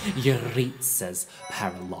also Yaritza's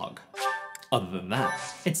paralogue. Other than that,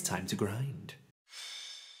 it's time to grind.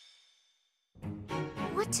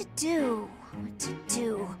 What to do? What to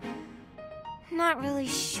do? Not really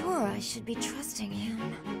sure I should be trusting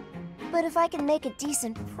him. But if I can make a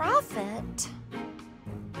decent profit...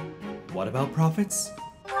 What about profits?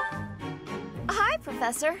 Hi,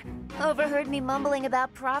 Professor. Overheard me mumbling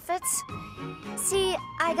about profits? See,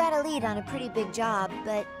 I got a lead on a pretty big job,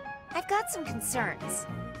 but I've got some concerns.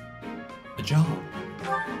 A job?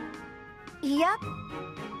 Yep.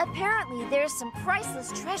 Apparently there's some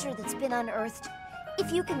priceless treasure that's been unearthed.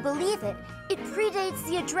 If you can believe it, it predates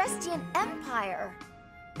the Adrestian Empire.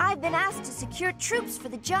 I've been asked to secure troops for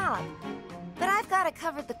the job, but I've got to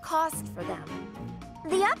cover the cost for them.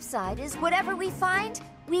 The upside is whatever we find,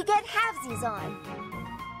 we get halvesies on.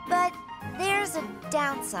 But there's a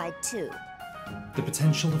downside too. The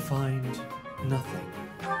potential to find nothing.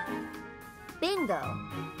 Bingo!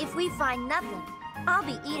 If we find nothing, I'll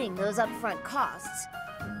be eating those upfront costs.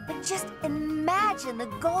 But just imagine the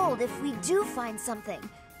gold if we do find something.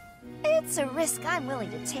 It's a risk I'm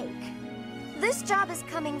willing to take. This job is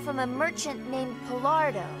coming from a merchant named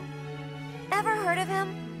Palardo. Ever heard of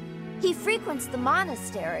him? He frequents the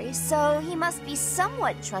monastery, so he must be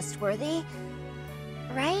somewhat trustworthy.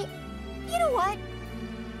 Right? You know what?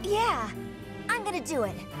 Yeah, I'm gonna do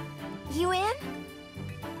it. You in?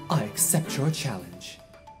 I accept your challenge.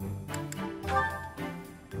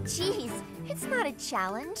 Jeez, it's not a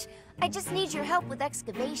challenge. I just need your help with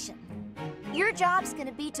excavation. Your job's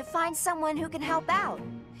gonna be to find someone who can help out.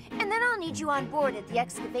 And then I'll need you on board at the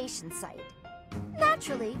excavation site.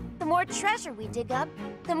 Naturally, the more treasure we dig up,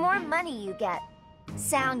 the more money you get.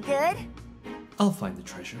 Sound good? I'll find the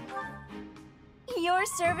treasure. Your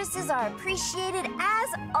services are appreciated as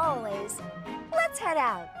always. Let's head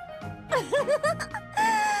out.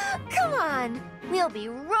 Come on, we'll be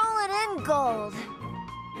rolling in gold.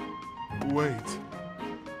 Wait.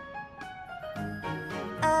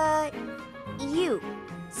 You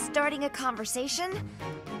starting a conversation?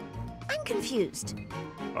 I'm confused.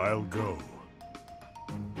 I'll go.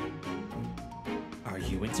 Are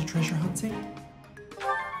you into treasure hunting?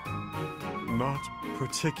 Not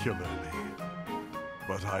particularly,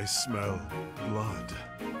 but I smell blood.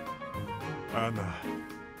 Anna,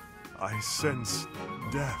 I sense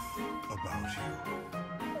death about you.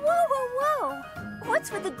 Whoa, whoa, whoa!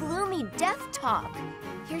 What's with the gloomy death talk?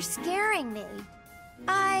 You're scaring me.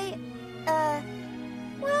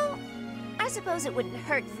 Well, I suppose it wouldn't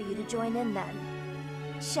hurt for you to join in then.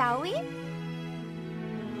 Shall we?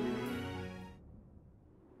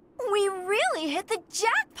 We really hit the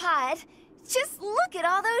jackpot! Just look at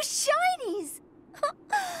all those shinies!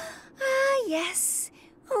 Ah, yes.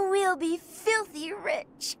 We'll be filthy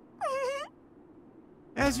rich.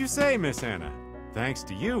 As you say, Miss Anna. Thanks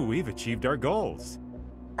to you, we've achieved our goals.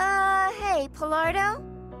 Hey, Palardo?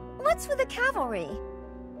 What's with the cavalry?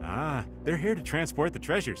 Ah, they're here to transport the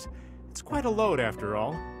treasures. It's quite a load, after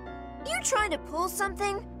all. You trying to pull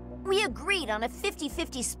something? We agreed on a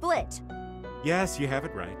 50-50 split. Yes, you have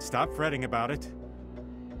it right. Stop fretting about it.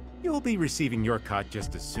 You'll be receiving your cut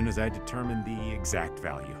just as soon as I determine the exact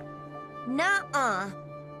value. Nuh-uh.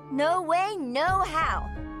 No way, no how.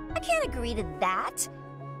 I can't agree to that.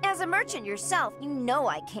 As a merchant yourself, you know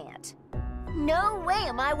I can't. No way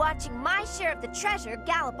am I watching my share of the treasure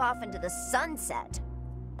gallop off into the sunset.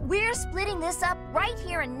 We're splitting this up right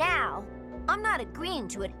here and now. I'm not agreeing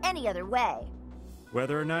to it any other way.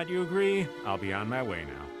 Whether or not you agree, I'll be on my way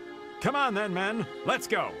now. Come on then, men. Let's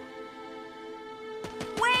go.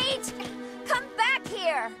 Wait! Come back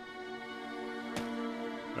here!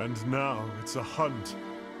 And now it's a hunt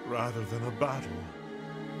rather than a battle.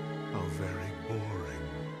 How very boring.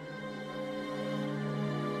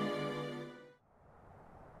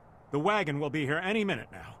 The wagon will be here any minute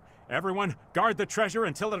now. Everyone, guard the treasure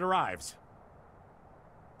until it arrives.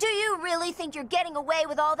 Do you really think you're getting away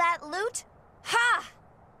with all that loot? Ha!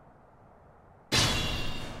 You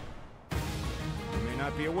may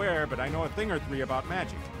not be aware, but I know a thing or three about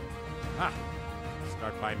magic. Ha!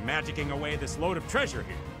 Start by magicking away this load of treasure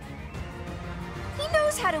here. He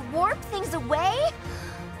knows how to warp things away?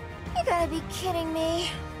 You gotta be kidding me.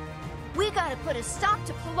 We gotta put a stop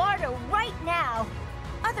to Palardo right now.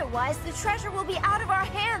 Otherwise, the treasure will be out of our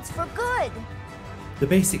hands for good. The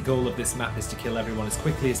basic goal of this map is to kill everyone as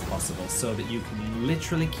quickly as possible so that you can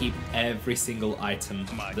literally keep every single item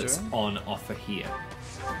that's on offer here.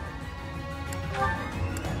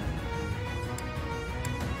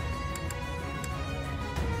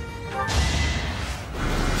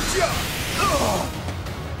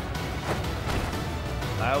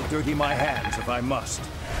 dirty my hands if I must.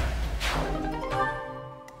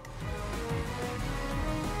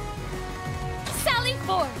 Sally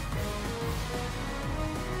forth!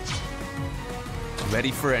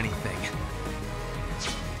 Ready for anything.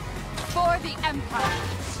 For the Empire!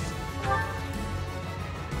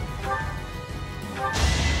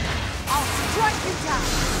 I'll strike you down!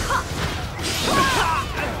 Ha!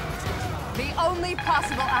 The only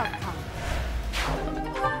possible outcome.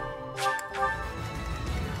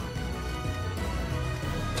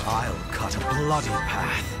 I'll cut a bloody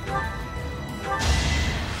path.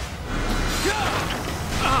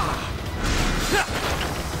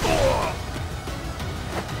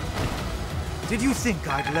 Did you think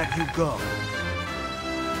I'd let you go?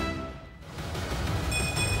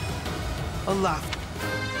 A laugh.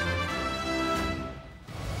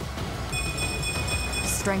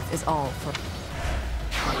 Strength is all for...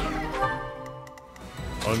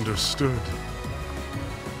 Understood.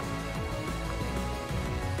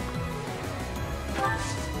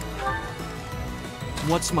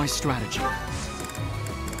 What's my strategy?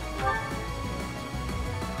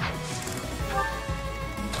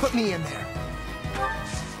 Put me in there.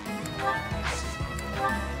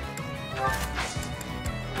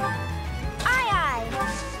 Aye, aye.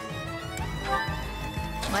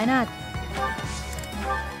 Why not?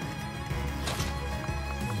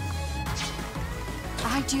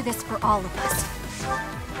 I do this for all of us.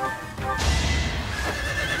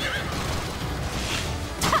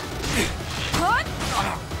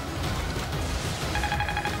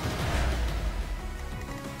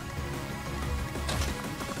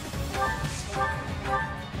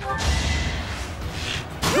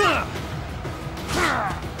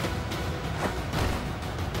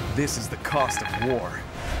 This is the cost of war.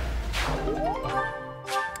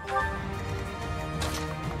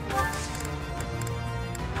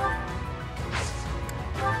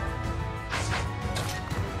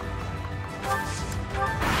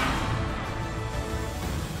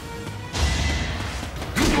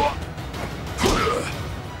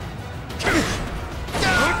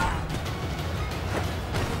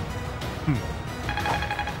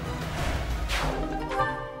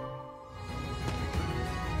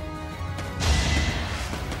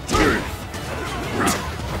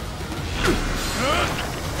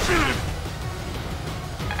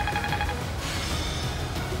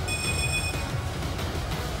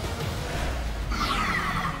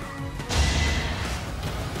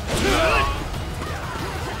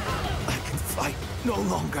 No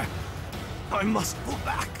longer. I must pull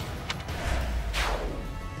back.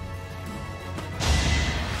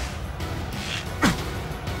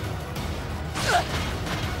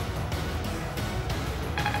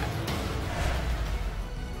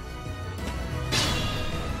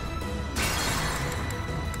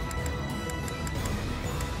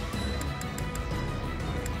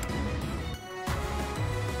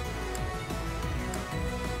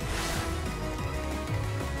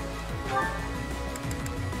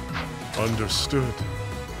 Understood.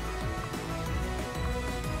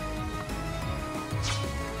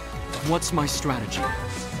 What's my strategy?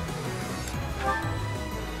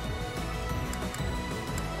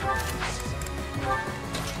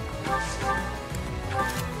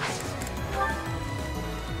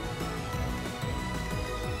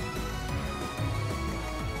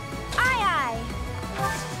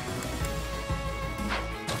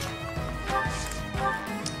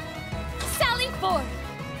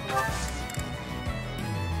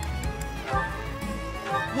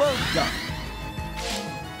 Well done.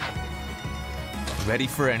 Ready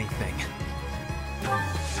for anything. I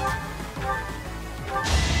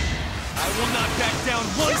will not back down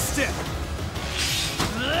one step!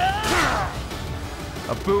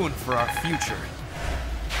 A boon for our future.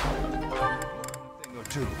 Thing or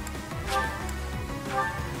two.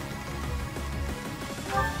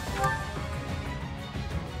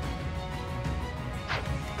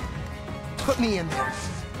 Put me in there.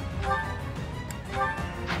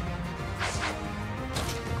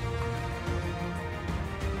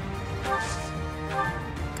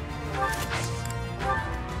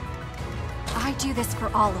 I do this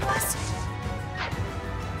for all of us.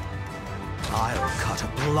 I'll cut a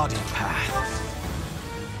bloody path.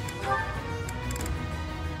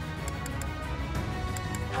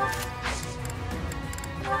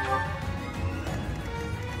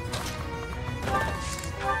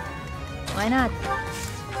 Why not?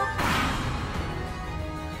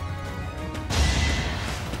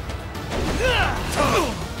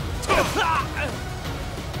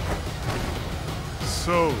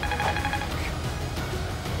 So...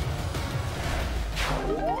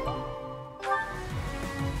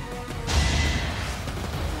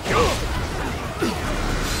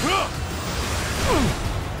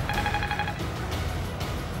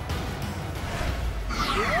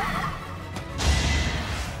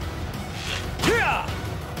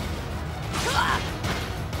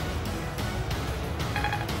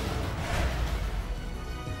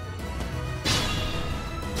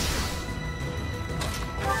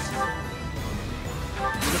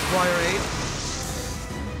 Require aid?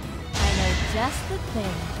 I know just the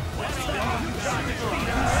thing.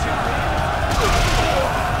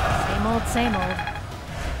 Same old, same old.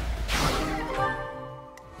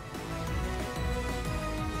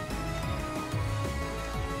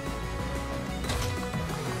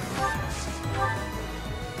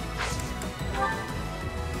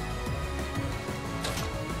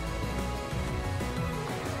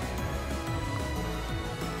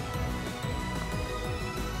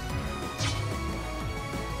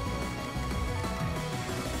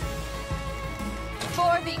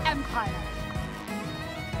 For the Empire!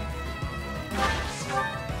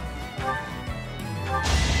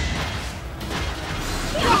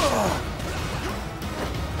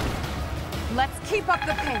 Let's keep up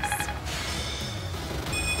the pace!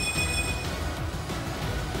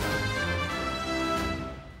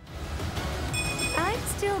 I've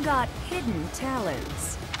still got hidden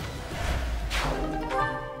talents.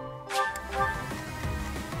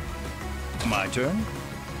 My turn?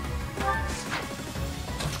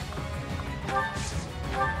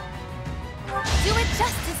 Do it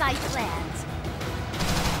just as I planned.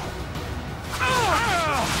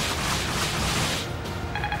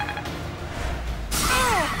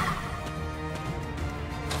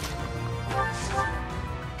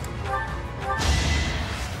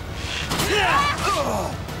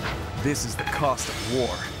 This is the cost of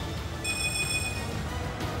war.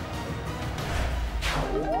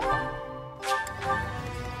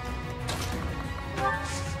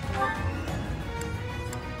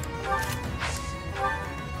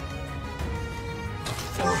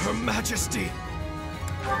 For Her Majesty!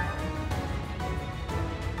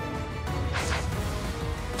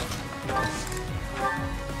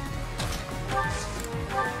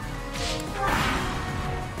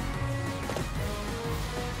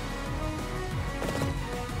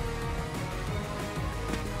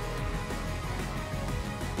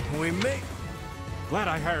 We made... Glad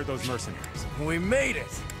I hired those mercenaries. We made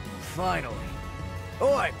it! Finally.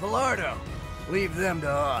 Oi, Pilardo! Leave them to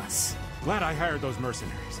us. Glad I hired those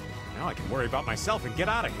mercenaries. Now I can worry about myself and get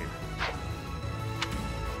out of here.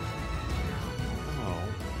 Oh.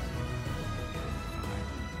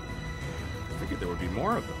 I figured there would be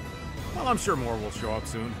more of them. Well, I'm sure more will show up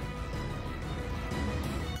soon.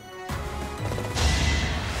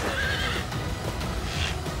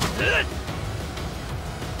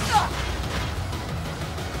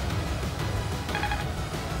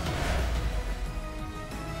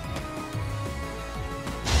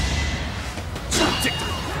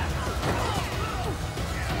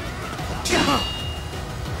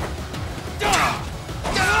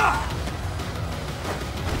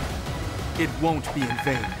 It won't be in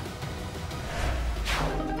vain.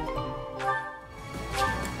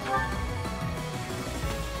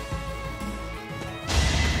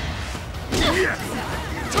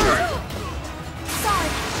 Sorry,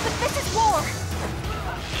 but this is war!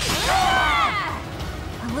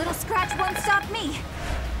 A little scratch won't stop me!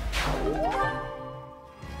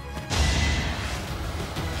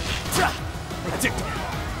 Predictable!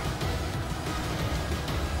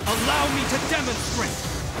 Allow me to demonstrate!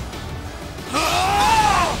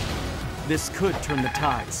 This could turn the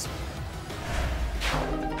tides.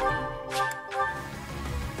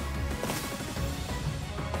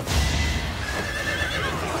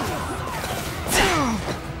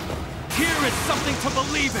 Here is something to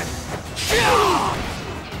believe in!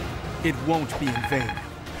 It won't be in vain.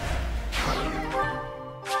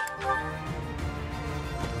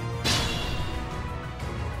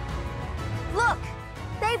 Look!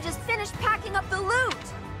 They've just finished packing up the loot!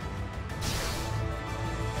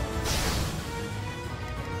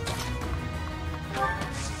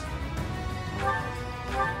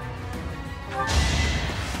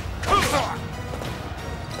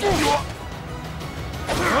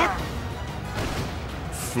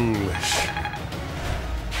 Foolish.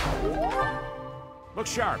 Look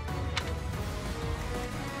sharp.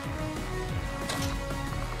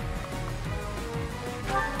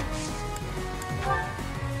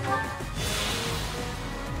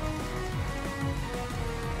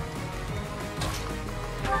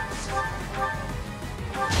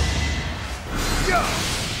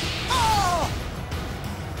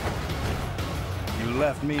 You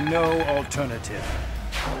left me no alternative.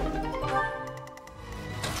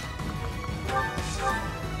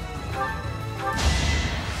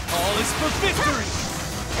 All is for victory!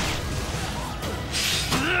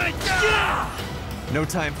 No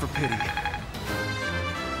time for pity.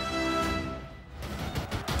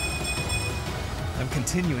 I'm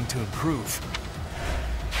continuing to improve.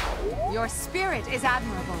 Your spirit is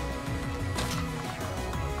admirable.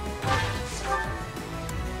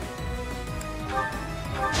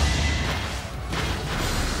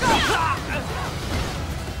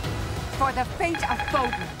 For the fate of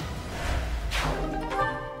Fódlan.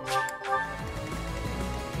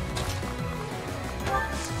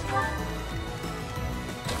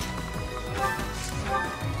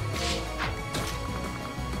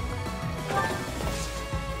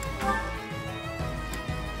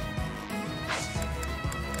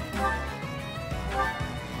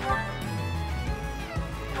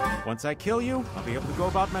 Once I kill you, I'll be able to go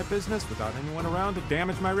about my business without anyone around to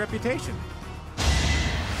damage my reputation.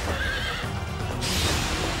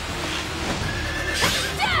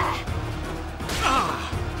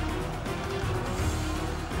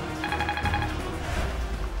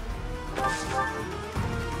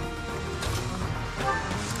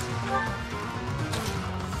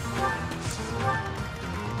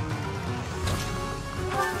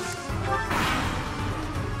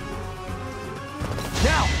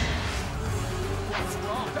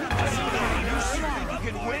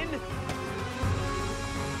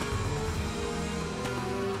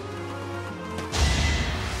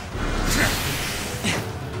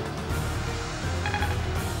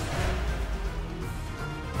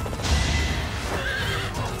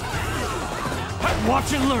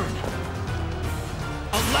 Watch and learn.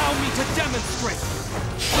 Allow me to demonstrate.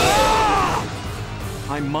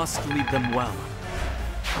 I must lead them well.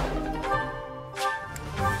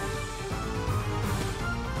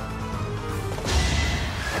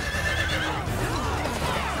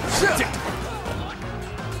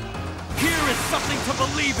 Here is something to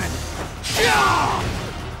believe in.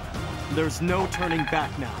 There's no turning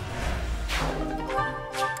back now.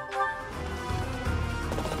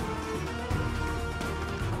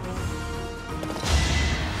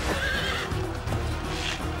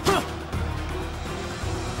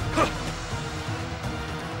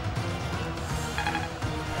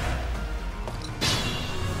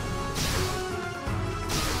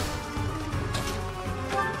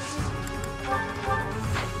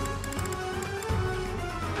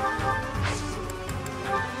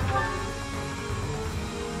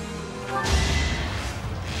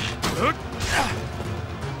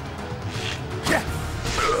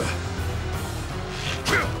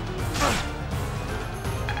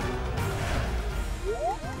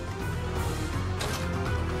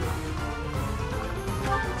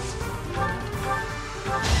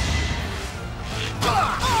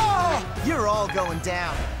 You're all going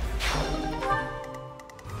down.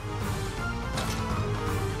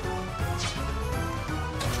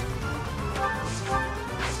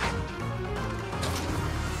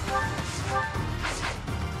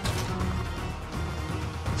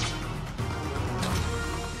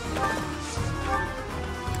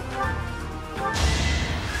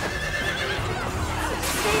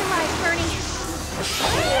 Stay alive, Bernie.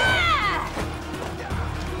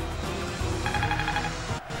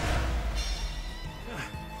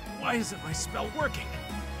 Why isn't my spell working?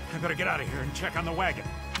 I better get out of here and check on the wagon.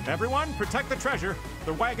 Everyone, protect the treasure.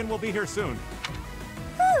 The wagon will be here soon.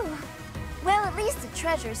 Whew. Well, at least the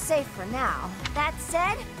treasure's safe for now. That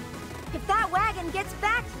said, if that wagon gets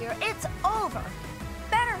back here, it's over.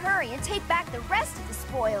 Better hurry and take back the rest of the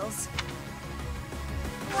spoils.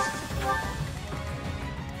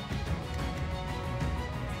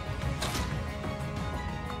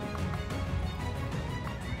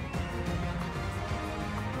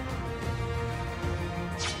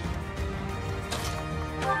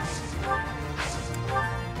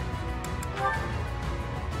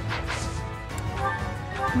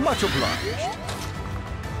 Much obliged.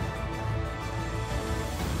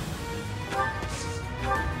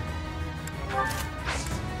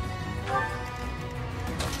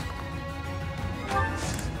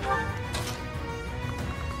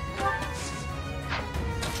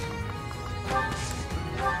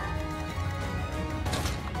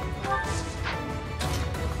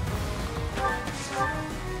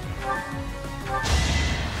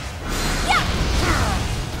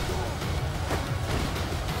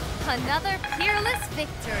 Another peerless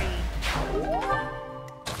victory.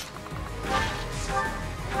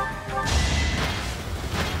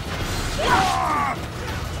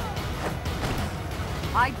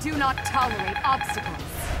 I do not tolerate obstacles.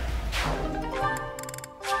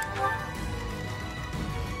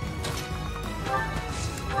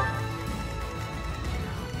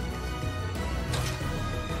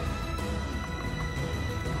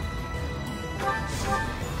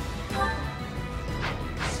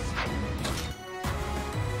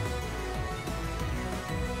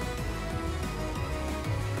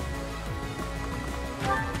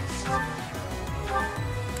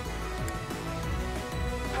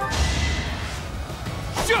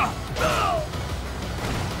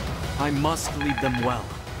 I must lead them well.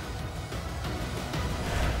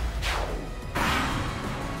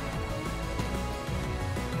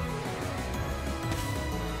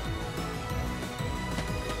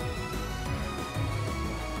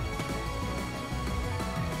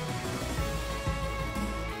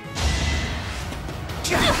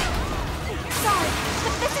 Sorry,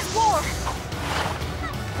 but this is war!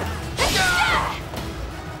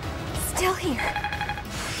 Still here.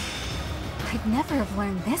 I'd never have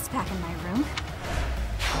learned this back in my room.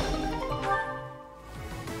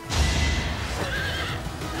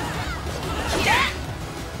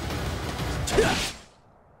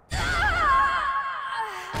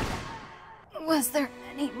 Was there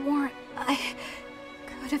any more I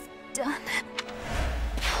could have done?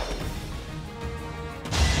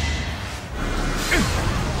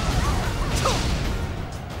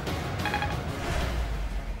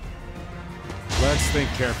 Let's think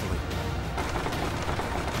carefully.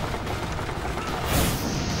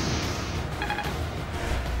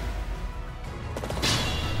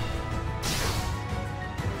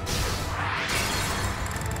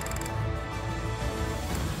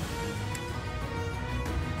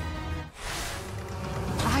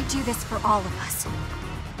 I do this for all of us.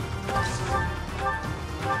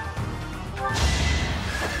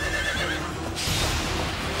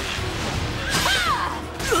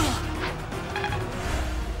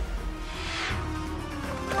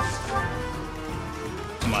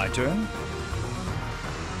 My turn?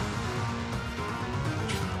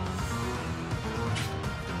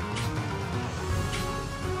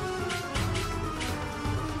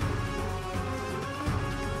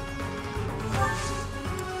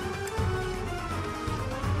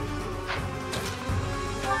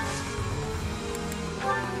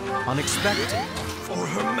 Unexpected. For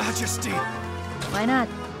Her Majesty! Why not?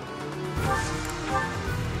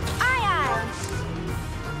 Aye, aye!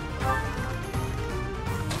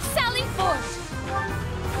 Sally forth!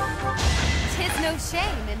 'Tis no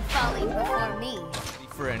shame in falling before me.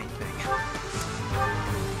 For anything.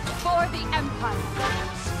 For the Empire!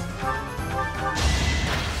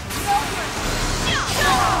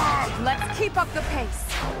 Let's keep up the pace.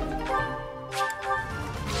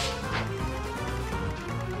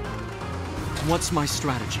 What's my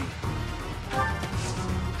strategy?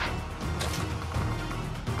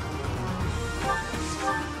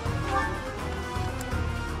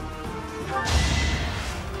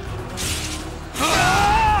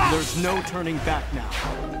 There's no turning back now.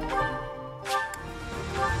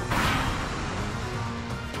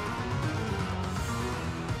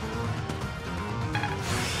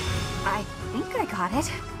 I think I got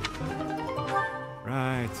it.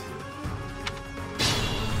 Right.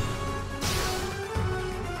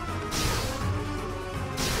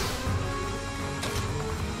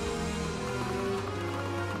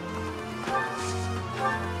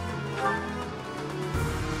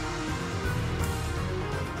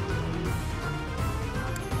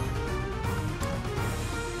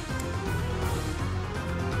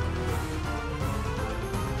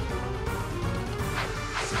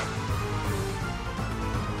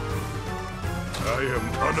 I am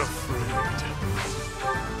unafraid.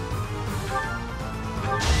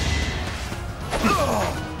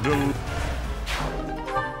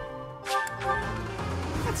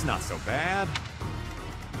 That's not so bad.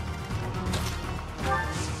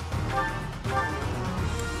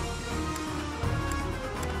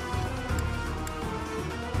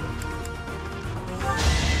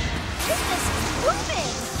 Business is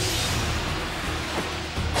moving!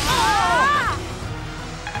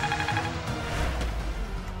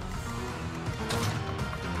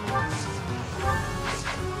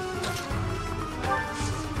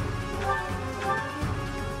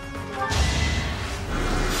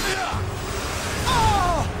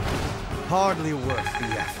 Hardly worth the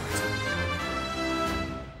effort.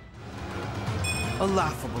 A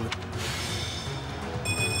laughable...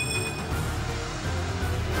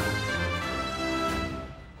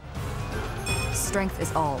 Strength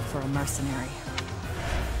is all for a mercenary.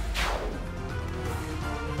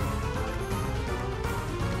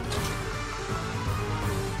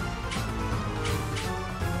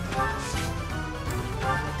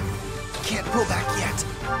 Can't pull back yet.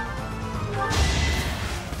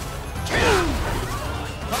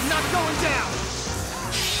 I'm not going down!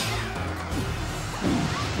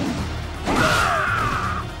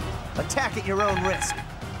 Attack at your own risk.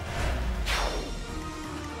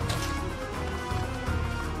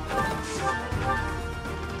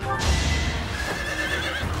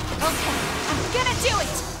 Okay, I'm gonna do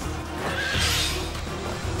it!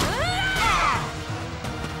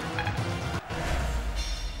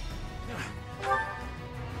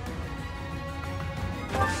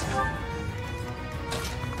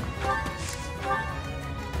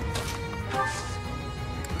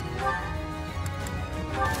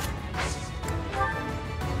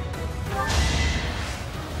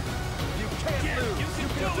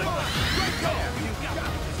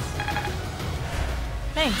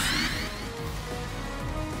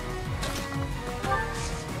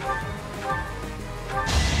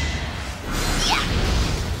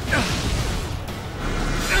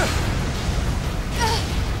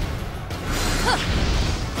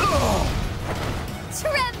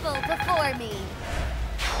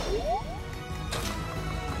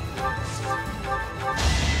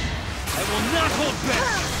 hold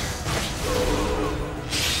back!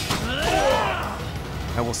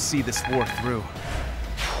 I will see this war through.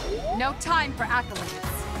 No time for accolades.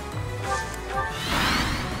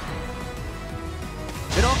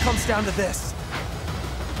 It all comes down to this.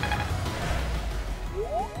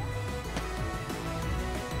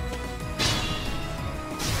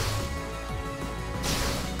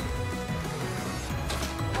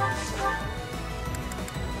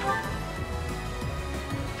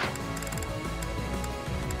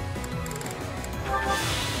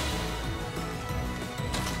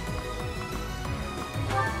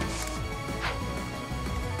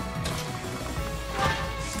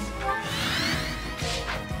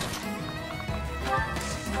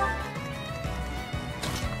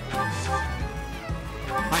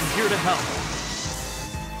 I'm here to help.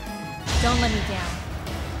 Don't let me down.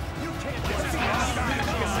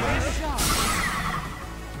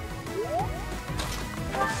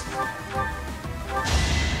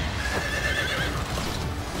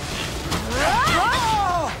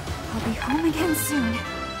 I'll be home again soon.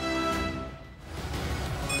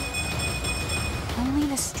 Only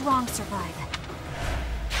the strong survive.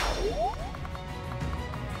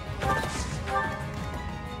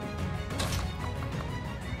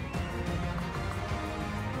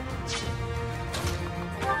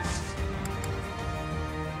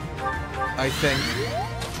 I think.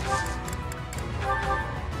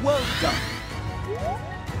 Well done.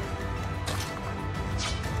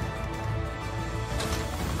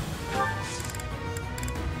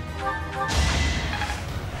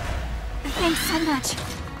 Thanks so much.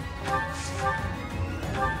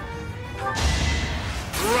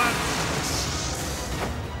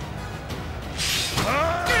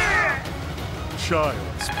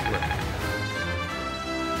 Child's play.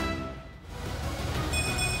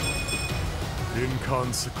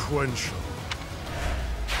 Inconsequential.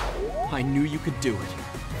 I knew you could do it.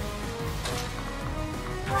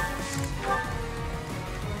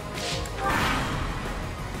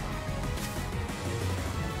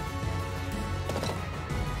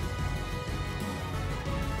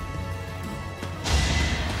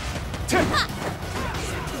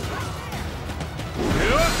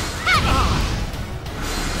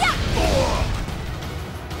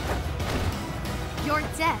 Your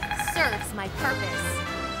death serves my purpose.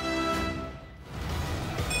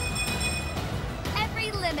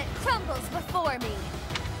 Every limit crumbles before me.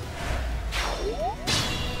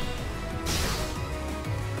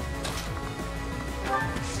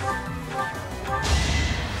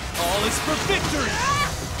 All is for victory!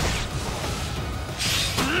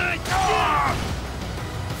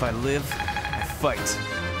 If I live, I fight.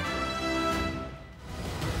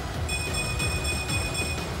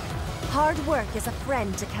 Hard work is a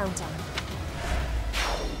friend to count on.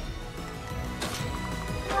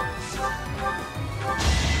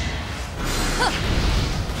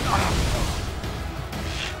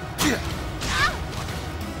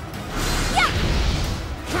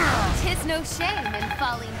 Tis no shame in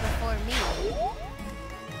falling before me.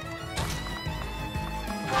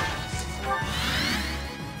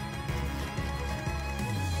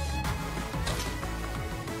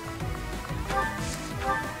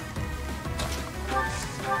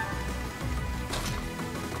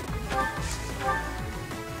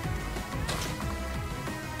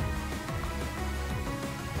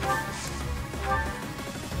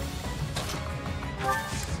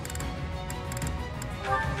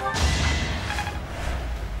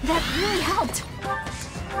 That really helped.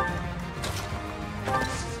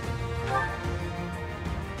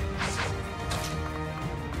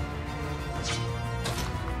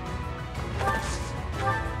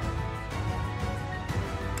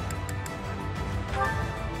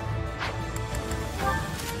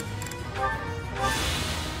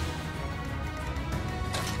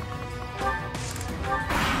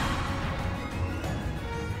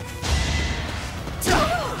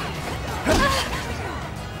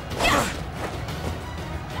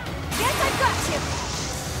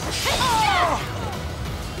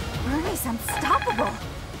 Bernie's unstoppable.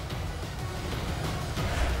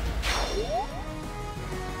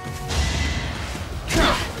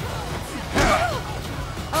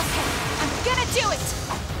 Okay, I'm gonna do it!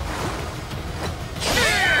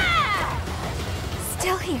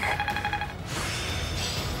 Still here.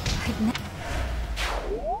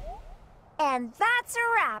 And that's a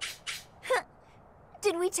wrap.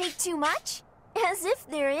 Did we take too much? As if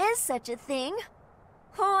there is such a thing.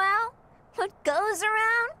 Well, what goes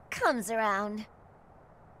around comes around.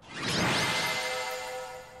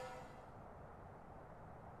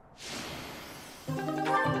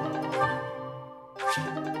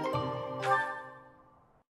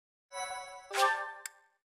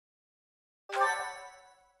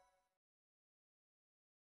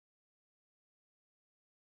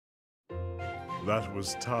 That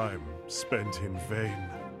was time spent in vain.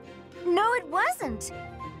 No, it wasn't.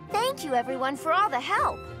 Thank you, everyone, for all the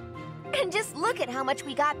help. And just look at how much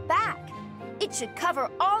we got back. It should cover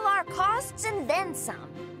all our costs and then some.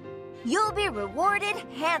 You'll be rewarded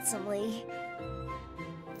handsomely.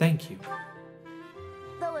 Thank you.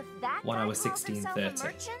 Though if that When I guy was calls himself 1630.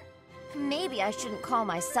 a merchant, maybe I shouldn't call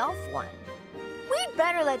myself one. We'd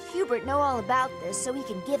better let Hubert know all about this so we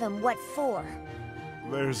can give him what for.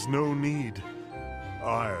 There's no need.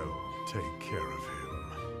 I'll take care of him.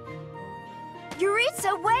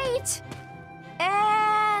 Yuritsa, wait!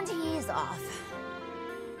 And he's off.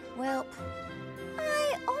 Well,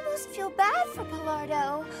 I almost feel bad for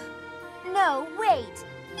Palardo. No, wait.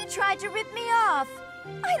 He tried to rip me off.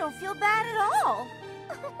 I don't feel bad at all.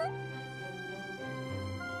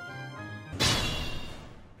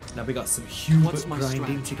 Now we got some Hubert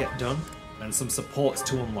grinding to get done, and some supports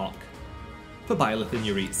to unlock. For Byleth and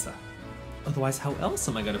Yuritsa. Otherwise, how else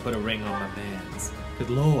am I going to put a ring on my mans? Good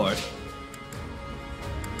lord.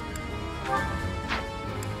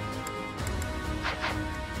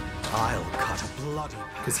 I'll cut a bloody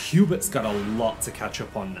path. Because Hubert's got a lot to catch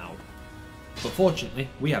up on now. But fortunately,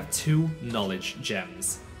 we have 2 knowledge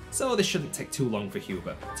gems. So this shouldn't take too long for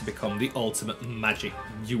Hubert to become the ultimate magic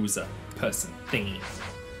user person thingy.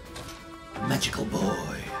 Magical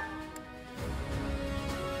boy.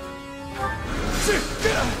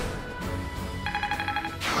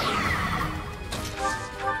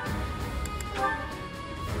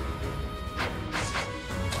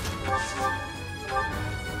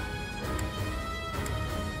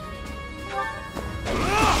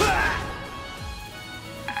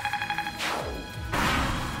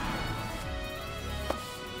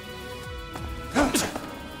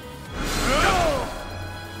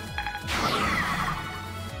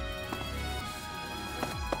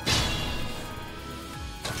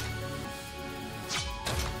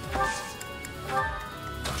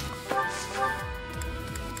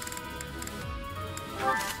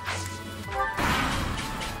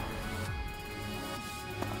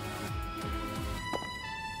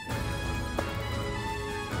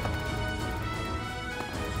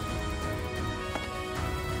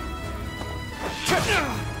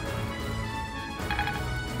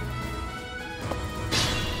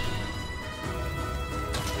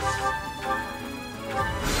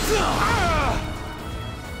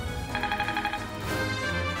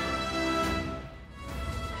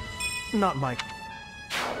 Not my...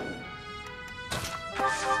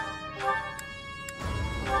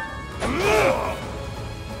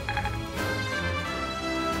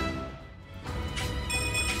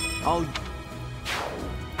 I'll...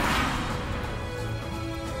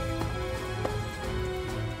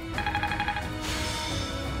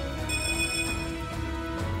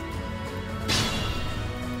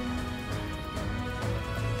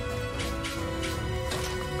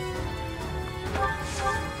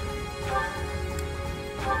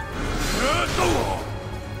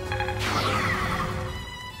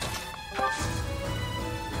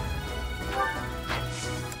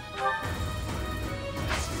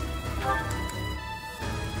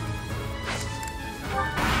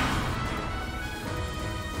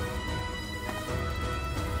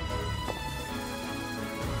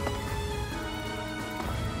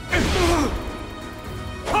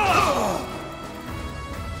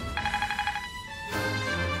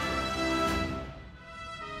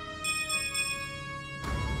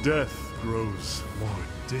 Death grows more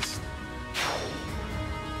distant.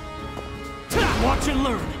 Watch and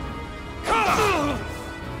learn!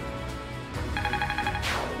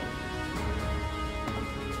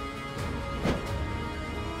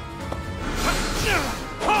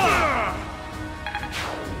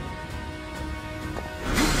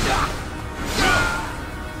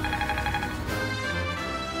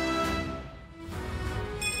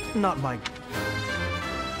 Not my...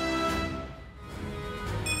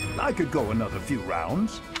 I could go another few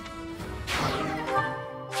rounds.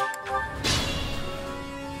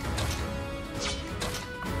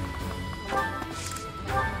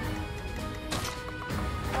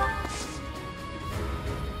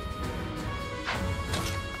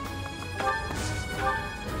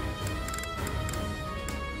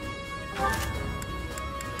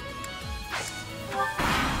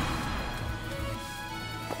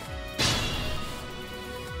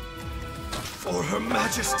 For Her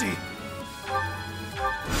Majesty!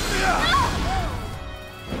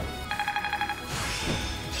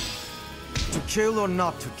 To kill or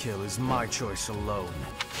not to kill is my choice alone.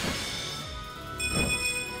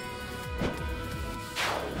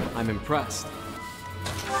 I'm impressed.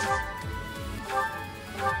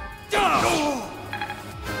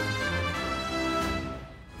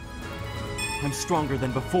 I'm stronger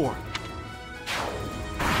than before.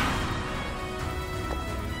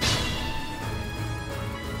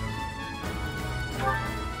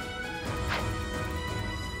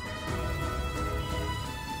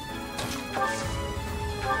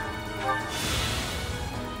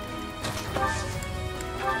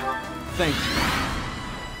 Thank you.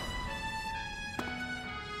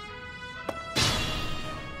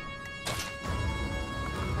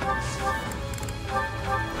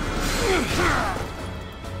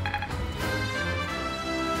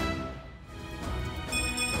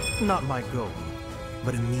 Not my goal,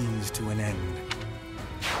 but a means to an end.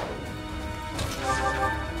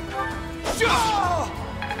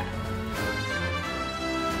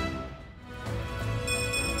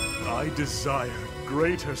 I desire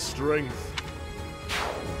greater strength.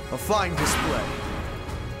 A fine display.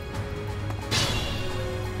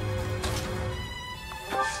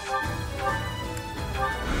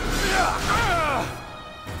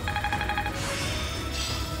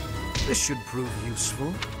 This should prove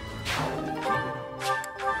useful.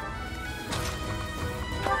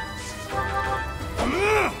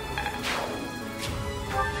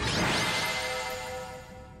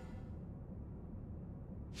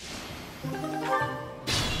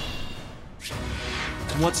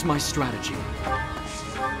 What's my strategy?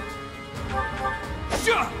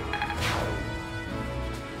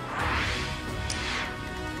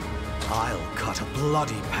 I'll cut a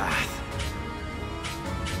bloody path.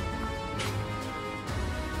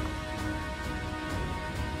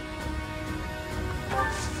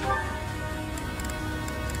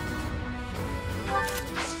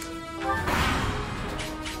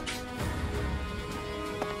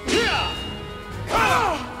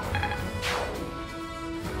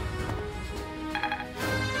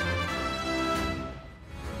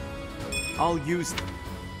 I'll use...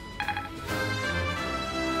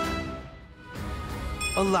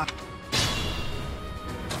 a lot.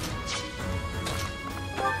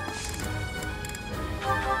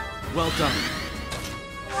 Well done.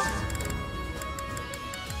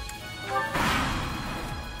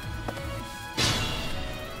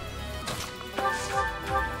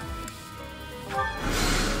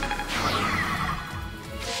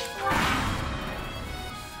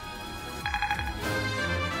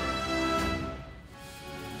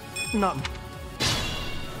 Not...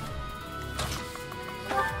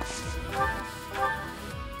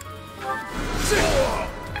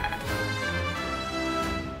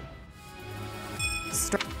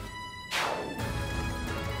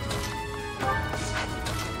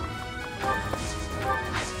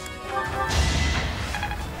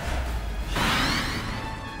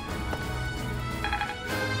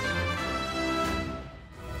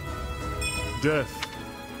 Death.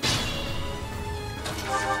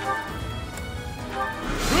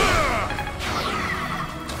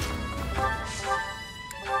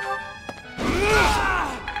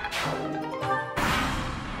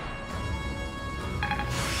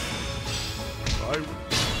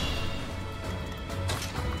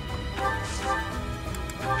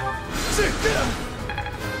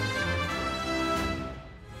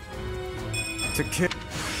 To kill...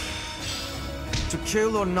 To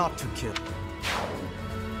kill or not to kill?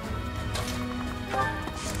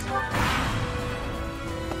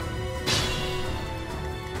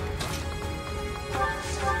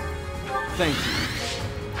 Thank you.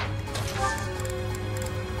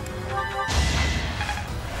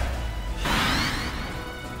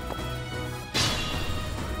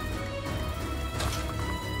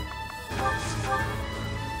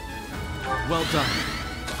 Well done.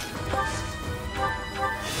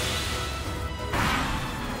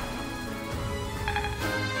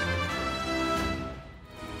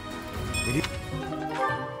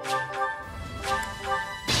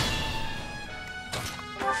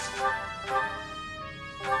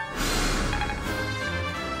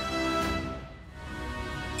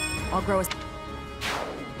 I'll grow as...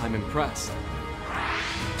 I'm impressed.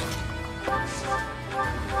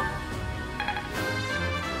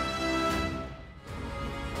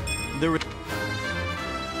 There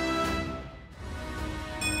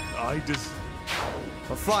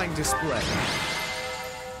a fine display.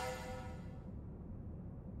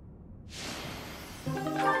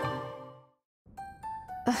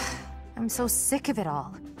 I'm so sick of it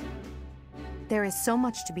all. There is so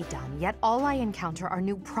much to be done, yet all I encounter are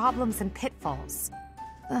new problems and pitfalls.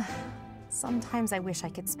 Sometimes I wish I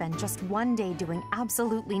could spend just one day doing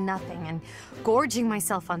absolutely nothing and gorging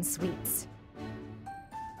myself on sweets.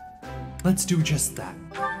 Let's do just that.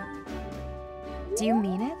 Do you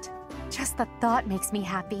mean it? Just the thought makes me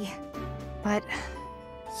happy. But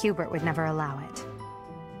Hubert would never allow it.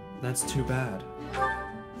 That's too bad.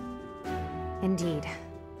 Indeed.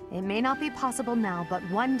 It may not be possible now, but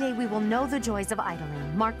one day we will know the joys of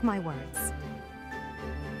idling. Mark my words.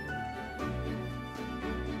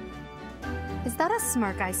 Is that a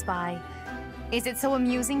smirk I spy? Is it so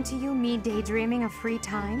amusing to you, me daydreaming of free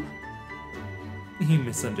time? You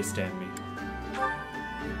misunderstand me.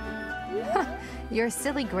 Your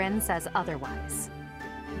silly grin says otherwise.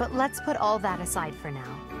 But let's put all that aside for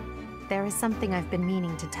now. There is something I've been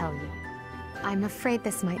meaning to tell you. I'm afraid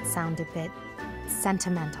this might sound a bit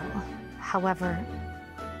sentimental. However,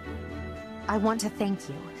 I want to thank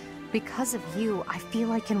you. Because of you, I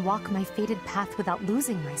feel I can walk my fated path without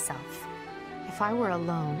losing myself. If I were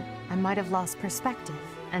alone, I might have lost perspective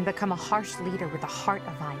and become a harsh leader with a heart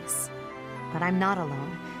of ice. But I'm not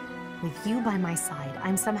alone. With you by my side,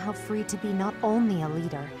 I'm somehow free to be not only a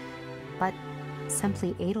leader, but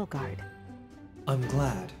simply Edelgard. I'm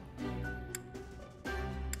glad.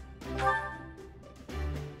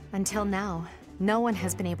 Until now, no one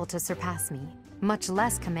has been able to surpass me, much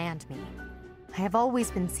less command me. I have always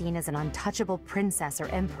been seen as an untouchable princess or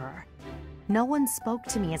emperor. No one spoke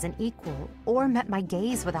to me as an equal or met my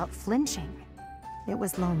gaze without flinching. It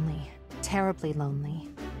was lonely, terribly lonely.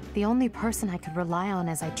 The only person I could rely on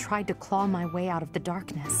as I tried to claw my way out of the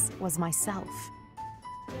darkness was myself.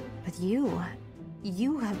 But you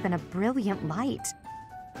have been a brilliant light.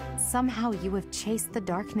 Somehow you have chased the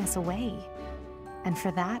darkness away. And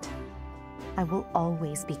for that, I will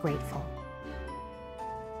always be grateful.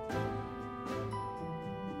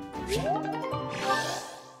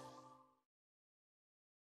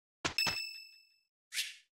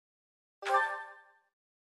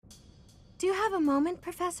 Do you have a moment,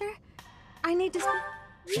 Professor? I need to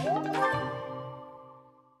speak.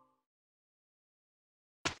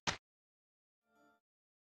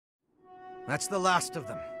 That's the last of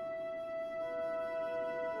them.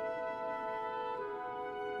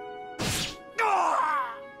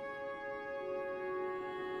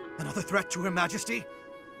 Another threat to Her Majesty?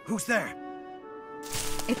 Who's there?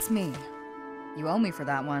 It's me. You owe me for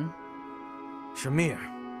that one. Shamir,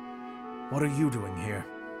 what are you doing here?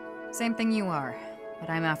 Same thing you are, but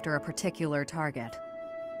I'm after a particular target.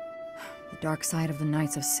 The dark side of the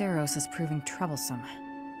Knights of Seiros is proving troublesome.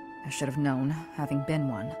 I should have known, having been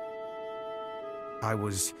one. I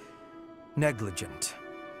was negligent.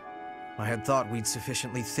 I had thought we'd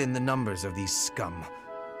sufficiently thinned the numbers of these scum.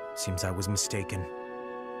 Seems I was mistaken.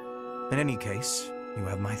 In any case, you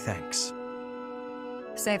have my thanks.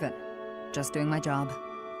 Save it. Just doing my job.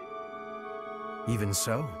 Even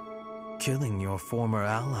so, killing your former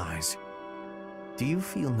allies. Do you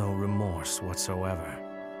feel no remorse whatsoever?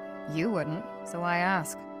 You wouldn't, so I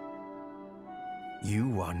ask.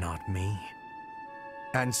 You are not me.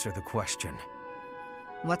 Answer the question.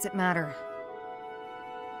 What's it matter?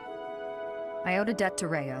 I owed a debt to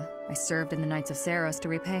Rhea. I served in the Knights of Seiros to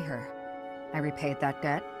repay her. I repaid that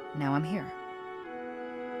debt, now I'm here.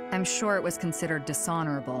 I'm sure it was considered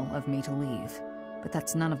dishonorable of me to leave, but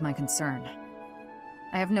that's none of my concern.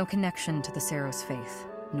 I have no connection to the Seiros faith,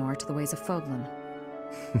 nor to the ways of Fódlan.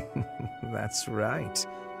 That's right.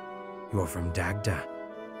 You're from Dagda.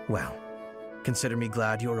 Well, consider me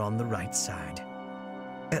glad you're on the right side.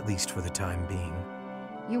 At least for the time being.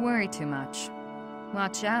 You worry too much.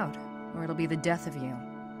 Watch out, or it'll be the death of you.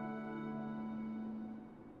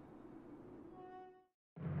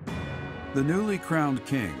 The newly crowned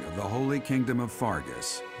king of the Holy Kingdom of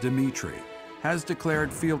Fargus, Dimitri, has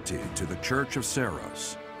declared fealty to the Church of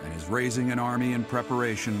Seiros and is raising an army in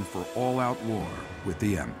preparation for all-out war with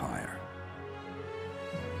the Empire.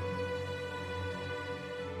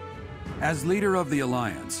 As leader of the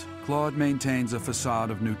Alliance, Claude maintains a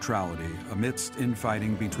facade of neutrality amidst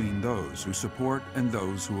infighting between those who support and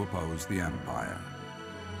those who oppose the Empire.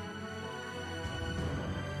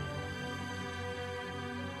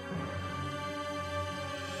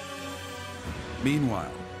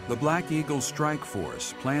 Meanwhile, the Black Eagle Strike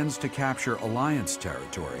Force plans to capture Alliance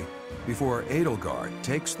territory before Edelgard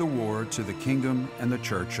takes the war to the Kingdom and the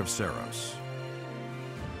Church of Seiros.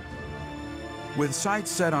 With sights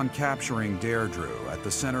set on capturing Deirdre at the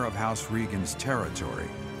center of House Regan's territory,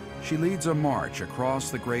 she leads a march across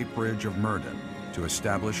the Great Bridge of Myrddin to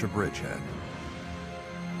establish a bridgehead.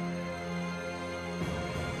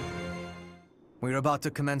 We're about to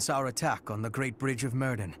commence our attack on the Great Bridge of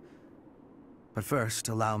Myrddin. But first,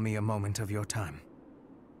 allow me a moment of your time.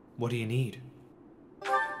 What do you need?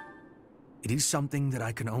 It is something that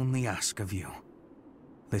I can only ask of you.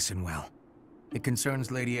 Listen well. It concerns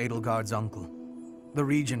Lady Edelgard's uncle, the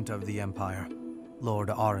Regent of the Empire, Lord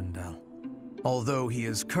Arundel. Although he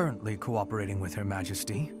is currently cooperating with Her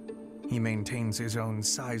Majesty, he maintains his own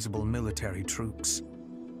sizable military troops.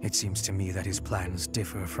 It seems to me that his plans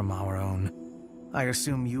differ from our own. I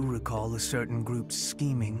assume you recall a certain group's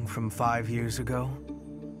scheming from 5 years ago?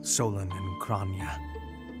 Solon and Kranya.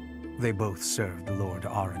 They both served Lord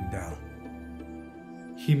Arundel.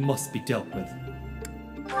 He must be dealt with.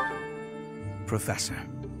 Professor,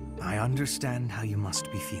 I understand how you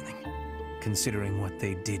must be feeling, considering what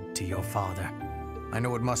they did to your father. I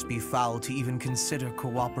know it must be foul to even consider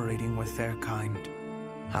cooperating with their kind.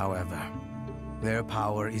 However, their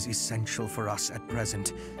power is essential for us at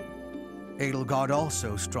present. Edelgard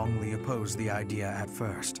also strongly opposed the idea at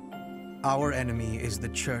first. Our enemy is the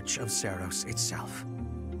Church of Seiros itself.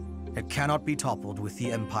 It cannot be toppled with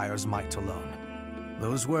the Empire's might alone.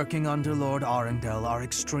 Those working under Lord Arundel are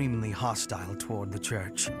extremely hostile toward the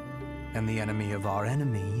Church. And the enemy of our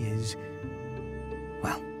enemy is...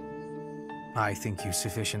 well, I think you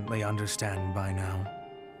sufficiently understand by now.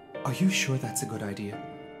 Are you sure that's a good idea?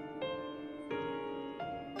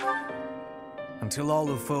 Until all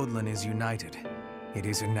of Fódlan is united, it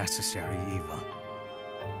is a necessary evil.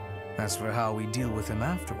 As for how we deal with him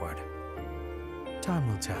afterward, time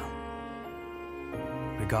will tell.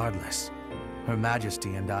 Regardless, Her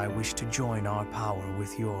Majesty and I wish to join our power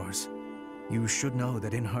with yours. You should know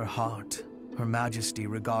that in her heart, Her Majesty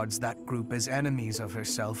regards that group as enemies of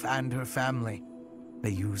herself and her family. They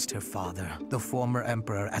used her father, the former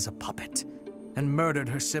Emperor, as a puppet, and murdered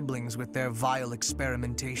her siblings with their vile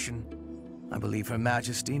experimentation. I believe Her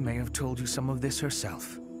Majesty may have told you some of this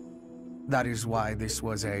herself. That is why this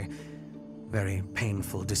was a very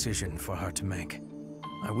painful decision for her to make.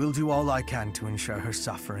 I will do all I can to ensure her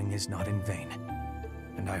suffering is not in vain.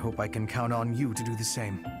 And I hope I can count on you to do the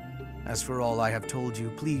same. As for all I have told you,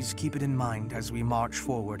 please keep it in mind as we march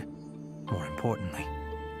forward. More importantly,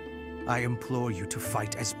 I implore you to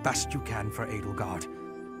fight as best you can for Edelgard.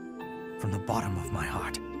 From the bottom of my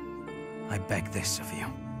heart, I beg this of you.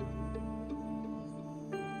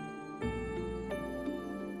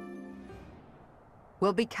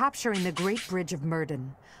 We'll be capturing the Great Bridge of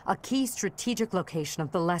Myrden, a key strategic location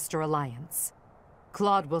of the Leicester Alliance.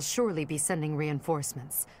 Claude will surely be sending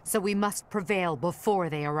reinforcements, so we must prevail before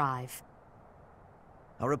they arrive.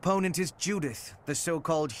 Our opponent is Judith, the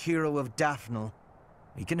so-called hero of Daphnel.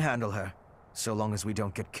 We can handle her, so long as we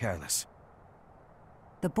don't get careless.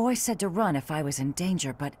 The boy said to run if I was in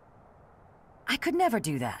danger, but I could never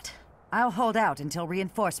do that. I'll hold out until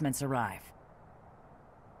reinforcements arrive.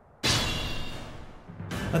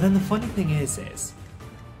 And then the funny thing is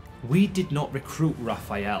we did not recruit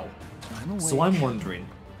Raphael. So I'm wondering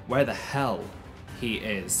where the hell he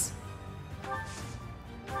is.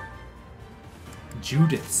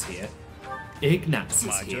 Judith's here. Ignatz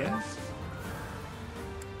is here.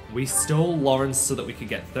 We stole Lawrence so that we could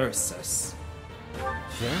get Thyrsus.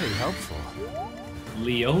 Very helpful.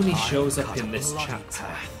 Leone shows up in this chapter.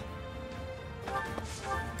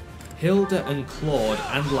 Hilda and Claude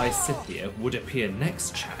and Lysithea would appear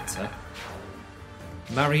next chapter.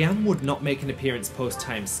 Marianne would not make an appearance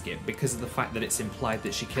post-time skip because of the fact that it's implied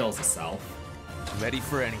that she kills herself. Ready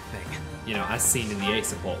for anything. You know, as seen in the A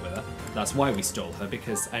support with her. That's why we stole her,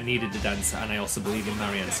 because I needed a dancer and I also believe in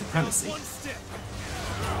Marianne's supremacy.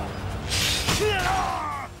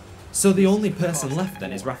 So the only person left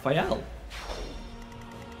then is Raphael.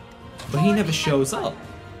 But he never shows up.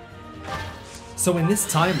 So in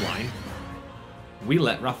this timeline, we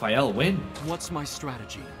let Raphael win. What's my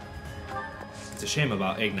strategy? It's a shame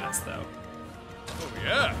about Ignatz, though. Oh,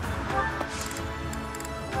 yeah.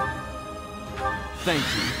 Thank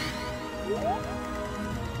you.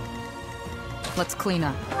 Let's clean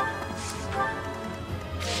up.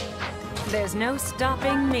 There's no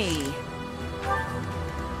stopping me.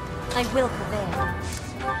 I will prevail.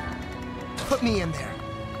 Put me in there.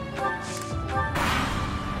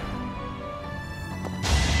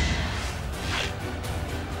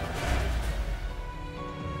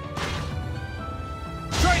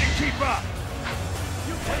 Try to keep up!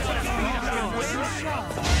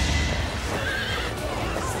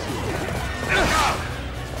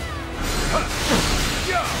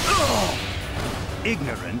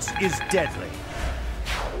 Ignorance is deadly.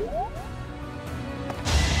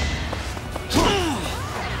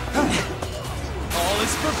 All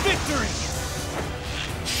is for victory!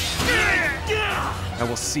 I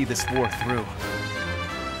will see this war through.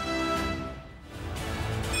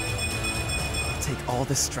 I'll take all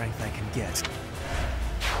the strength I can get.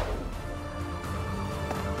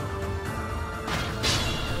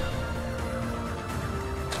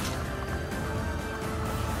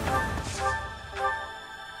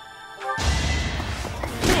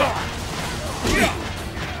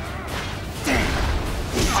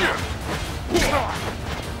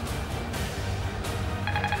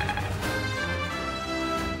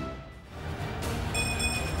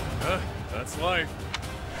 That's life.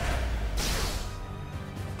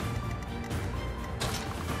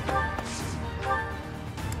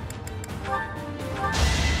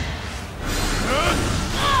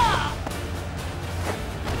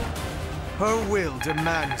 Her will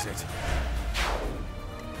demands it.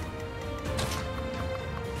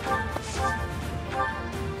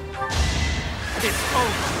 It's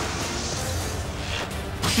over.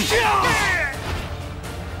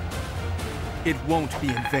 It won't be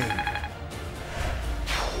in vain.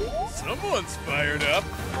 Someone's fired up.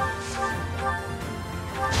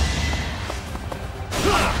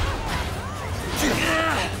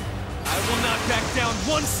 I will not back down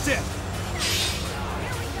one step.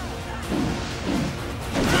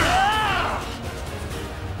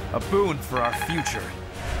 A boon for our future.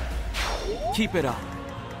 Keep it up.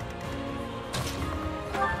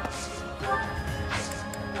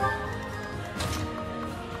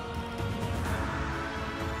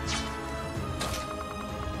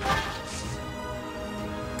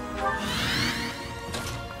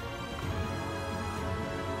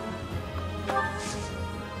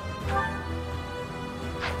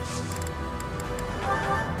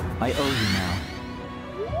 I owe you now.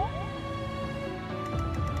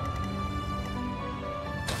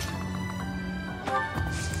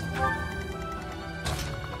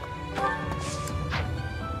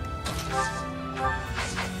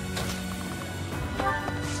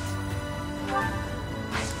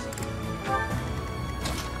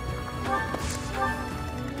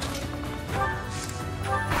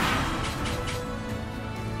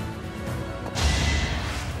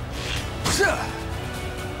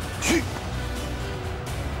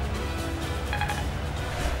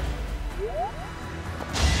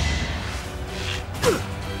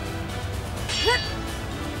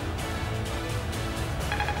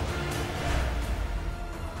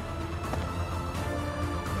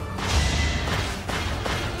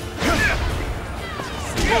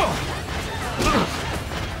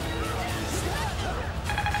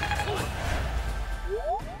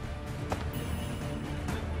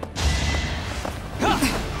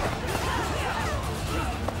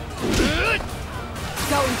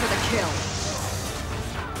 Going for the kill.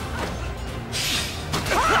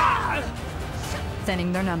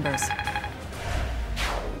 Thinning their numbers.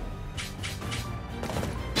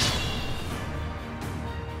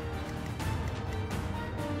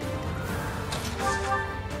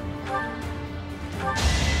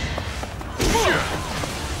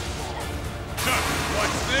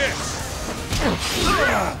 What's this?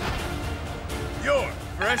 You're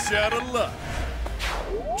fresh out of luck.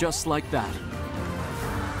 Just like that.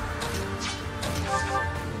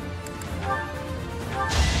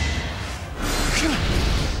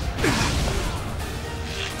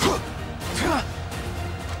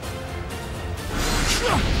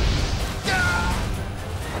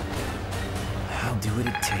 I'll do what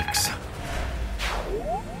it takes.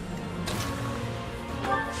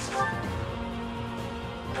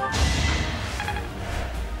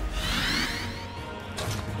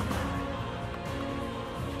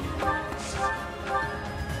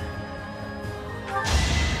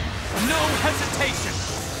 No hesitation!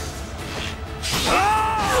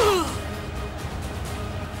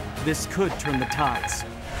 This could turn the tides.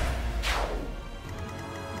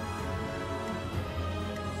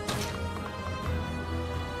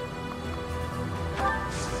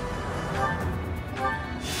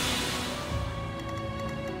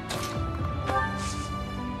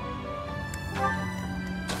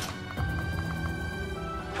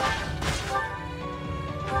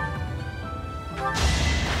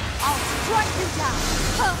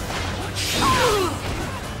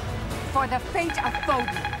 For the fate of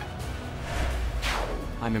Fódlan.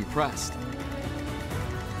 I'm impressed.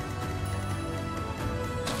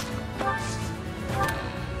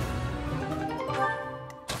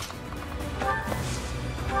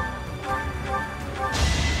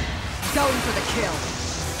 Going for the kill.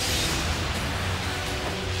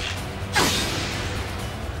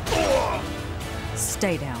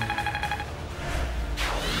 Stay down.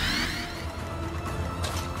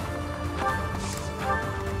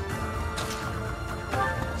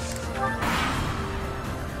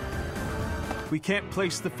 We can't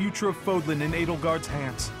place the future of Fódlan in Edelgard's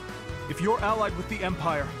hands. If you're allied with the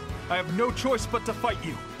Empire, I have no choice but to fight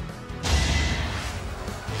you.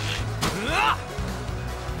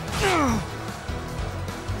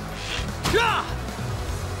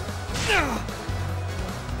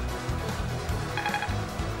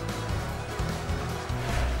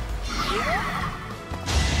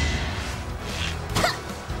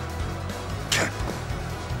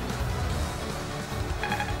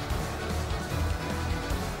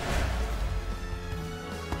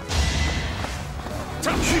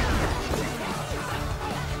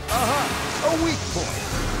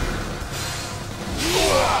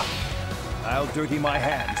 dirty my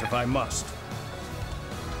hands if I must.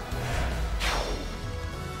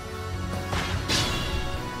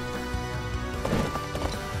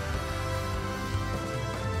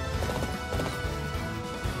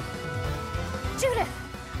 Judith!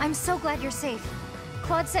 I'm so glad you're safe.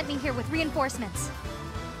 Claude sent me here with reinforcements.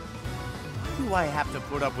 Why do I have to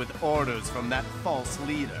put up with orders from that false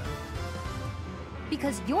leader?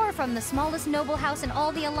 Because you're from the smallest noble house in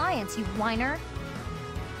all the Alliance, you whiner.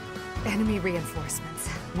 Enemy reinforcements.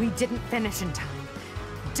 We didn't finish in time.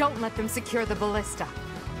 Don't let them secure the ballista.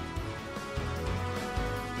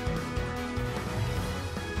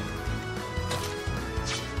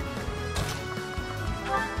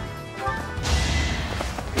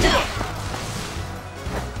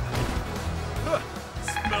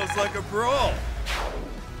 Smells like a brawl.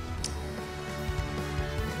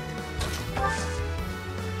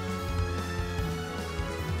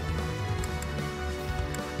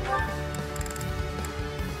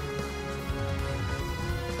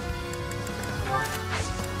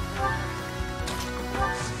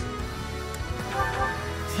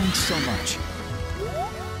 Thanks so much.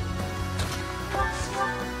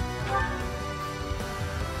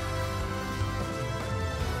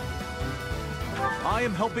 I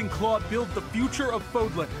am helping Claude build the future of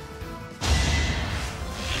Fódlan.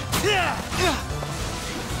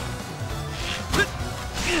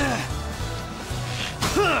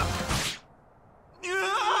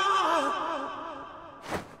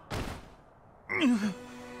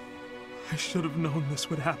 I should have known this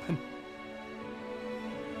would happen.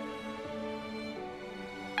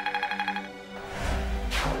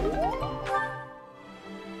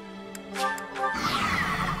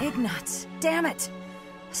 Ignatz, damn it!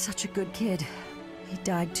 Such a good kid. He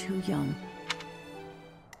died too young.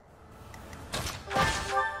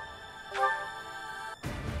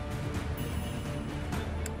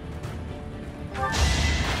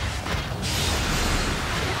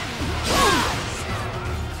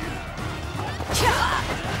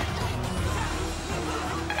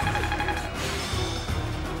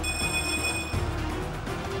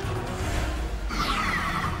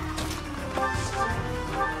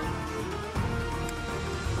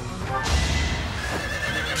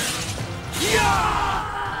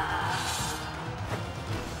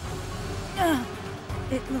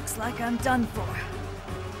 It looks like I'm done for.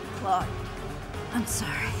 Claude, I'm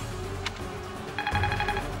sorry.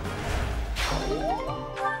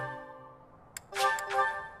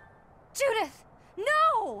 Judith!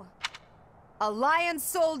 No! Alliance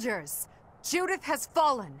soldiers! Judith has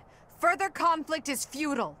fallen. Further conflict is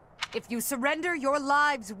futile. If you surrender, your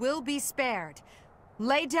lives will be spared.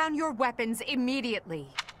 Lay down your weapons immediately.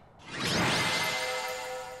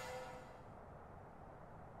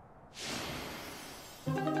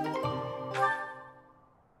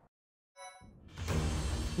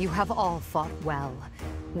 You have all fought well.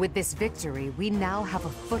 With this victory, we now have a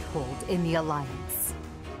foothold in the Alliance.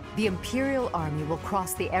 The Imperial Army will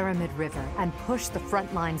cross the Aramid River and push the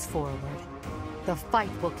front lines forward. The fight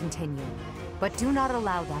will continue, but do not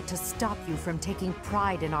allow that to stop you from taking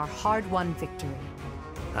pride in our hard-won victory.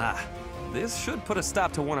 Ah, this should put a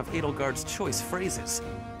stop to one of Edelgard's choice phrases.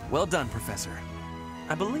 Well done, Professor.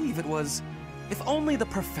 I believe it was, if only the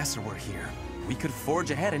Professor were here, we could forge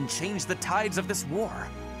ahead and change the tides of this war.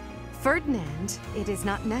 Ferdinand, it is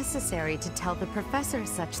not necessary to tell the Professor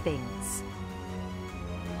such things.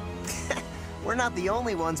 We're not the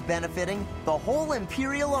only ones benefiting. The whole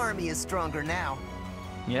Imperial Army is stronger now.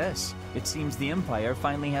 Yes, it seems the Empire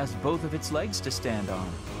finally has both of its legs to stand on.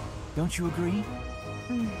 Don't you agree?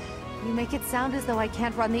 You make it sound as though I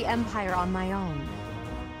can't run the Empire on my own.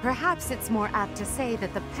 Perhaps it's more apt to say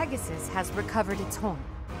that the Pegasus has recovered its horn.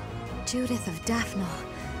 Judith of Daphne.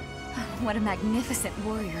 What a magnificent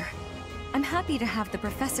warrior. I'm happy to have the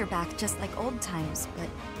Professor back just like old times, but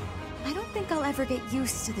I don't think I'll ever get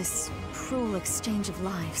used to this cruel exchange of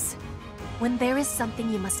lives. When there is something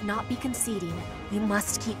you must not be conceding, you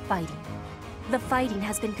must keep fighting. The fighting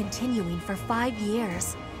has been continuing for 5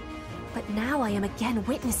 years. But now I am again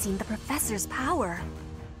witnessing the Professor's power.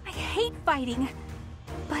 I hate fighting.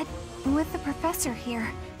 But with the Professor here,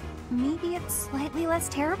 maybe it's slightly less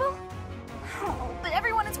terrible? Oh, but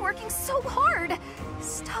everyone is working so hard!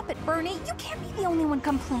 Stop it, Bernie. You can't be the only one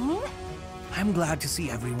complaining. I'm glad to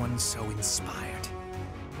see everyone so inspired.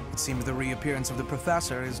 It seems the reappearance of the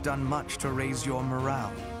Professor has done much to raise your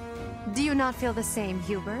morale. Do you not feel the same,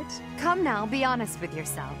 Hubert? Come now, be honest with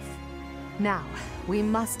yourself. Now, we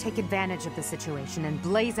must take advantage of the situation and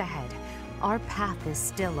blaze ahead. Our path is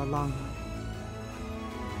still a long one.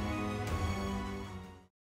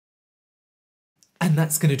 And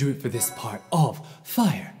that's gonna do it for this part of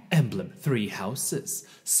Fire Emblem Three Houses.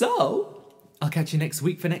 So, I'll catch you next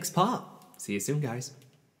week for next part. See you soon, guys.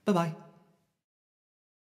 Bye-bye.